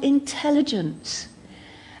emotional intelligence.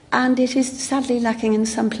 And it is sadly lacking in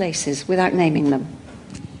some places, without naming them.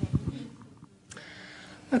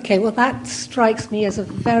 Okay, well, that strikes me as a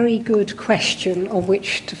very good question on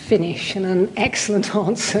which to finish and an excellent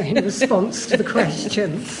answer in response to the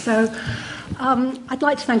question. So I'd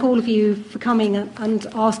like to thank all of you for coming and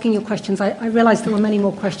asking your questions. I realise there were many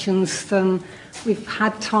more questions than we've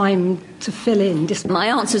had time to fill in. My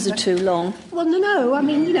answers are too long. Well, no. I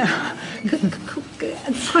mean,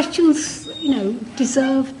 questions,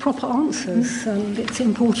 deserve proper answers. And it's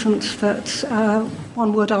important that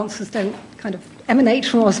one-word answers don't kind of emanate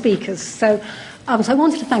from our speakers. So I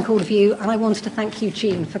wanted to thank all of you, and I wanted to thank you,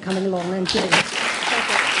 Jean, for coming along and giving us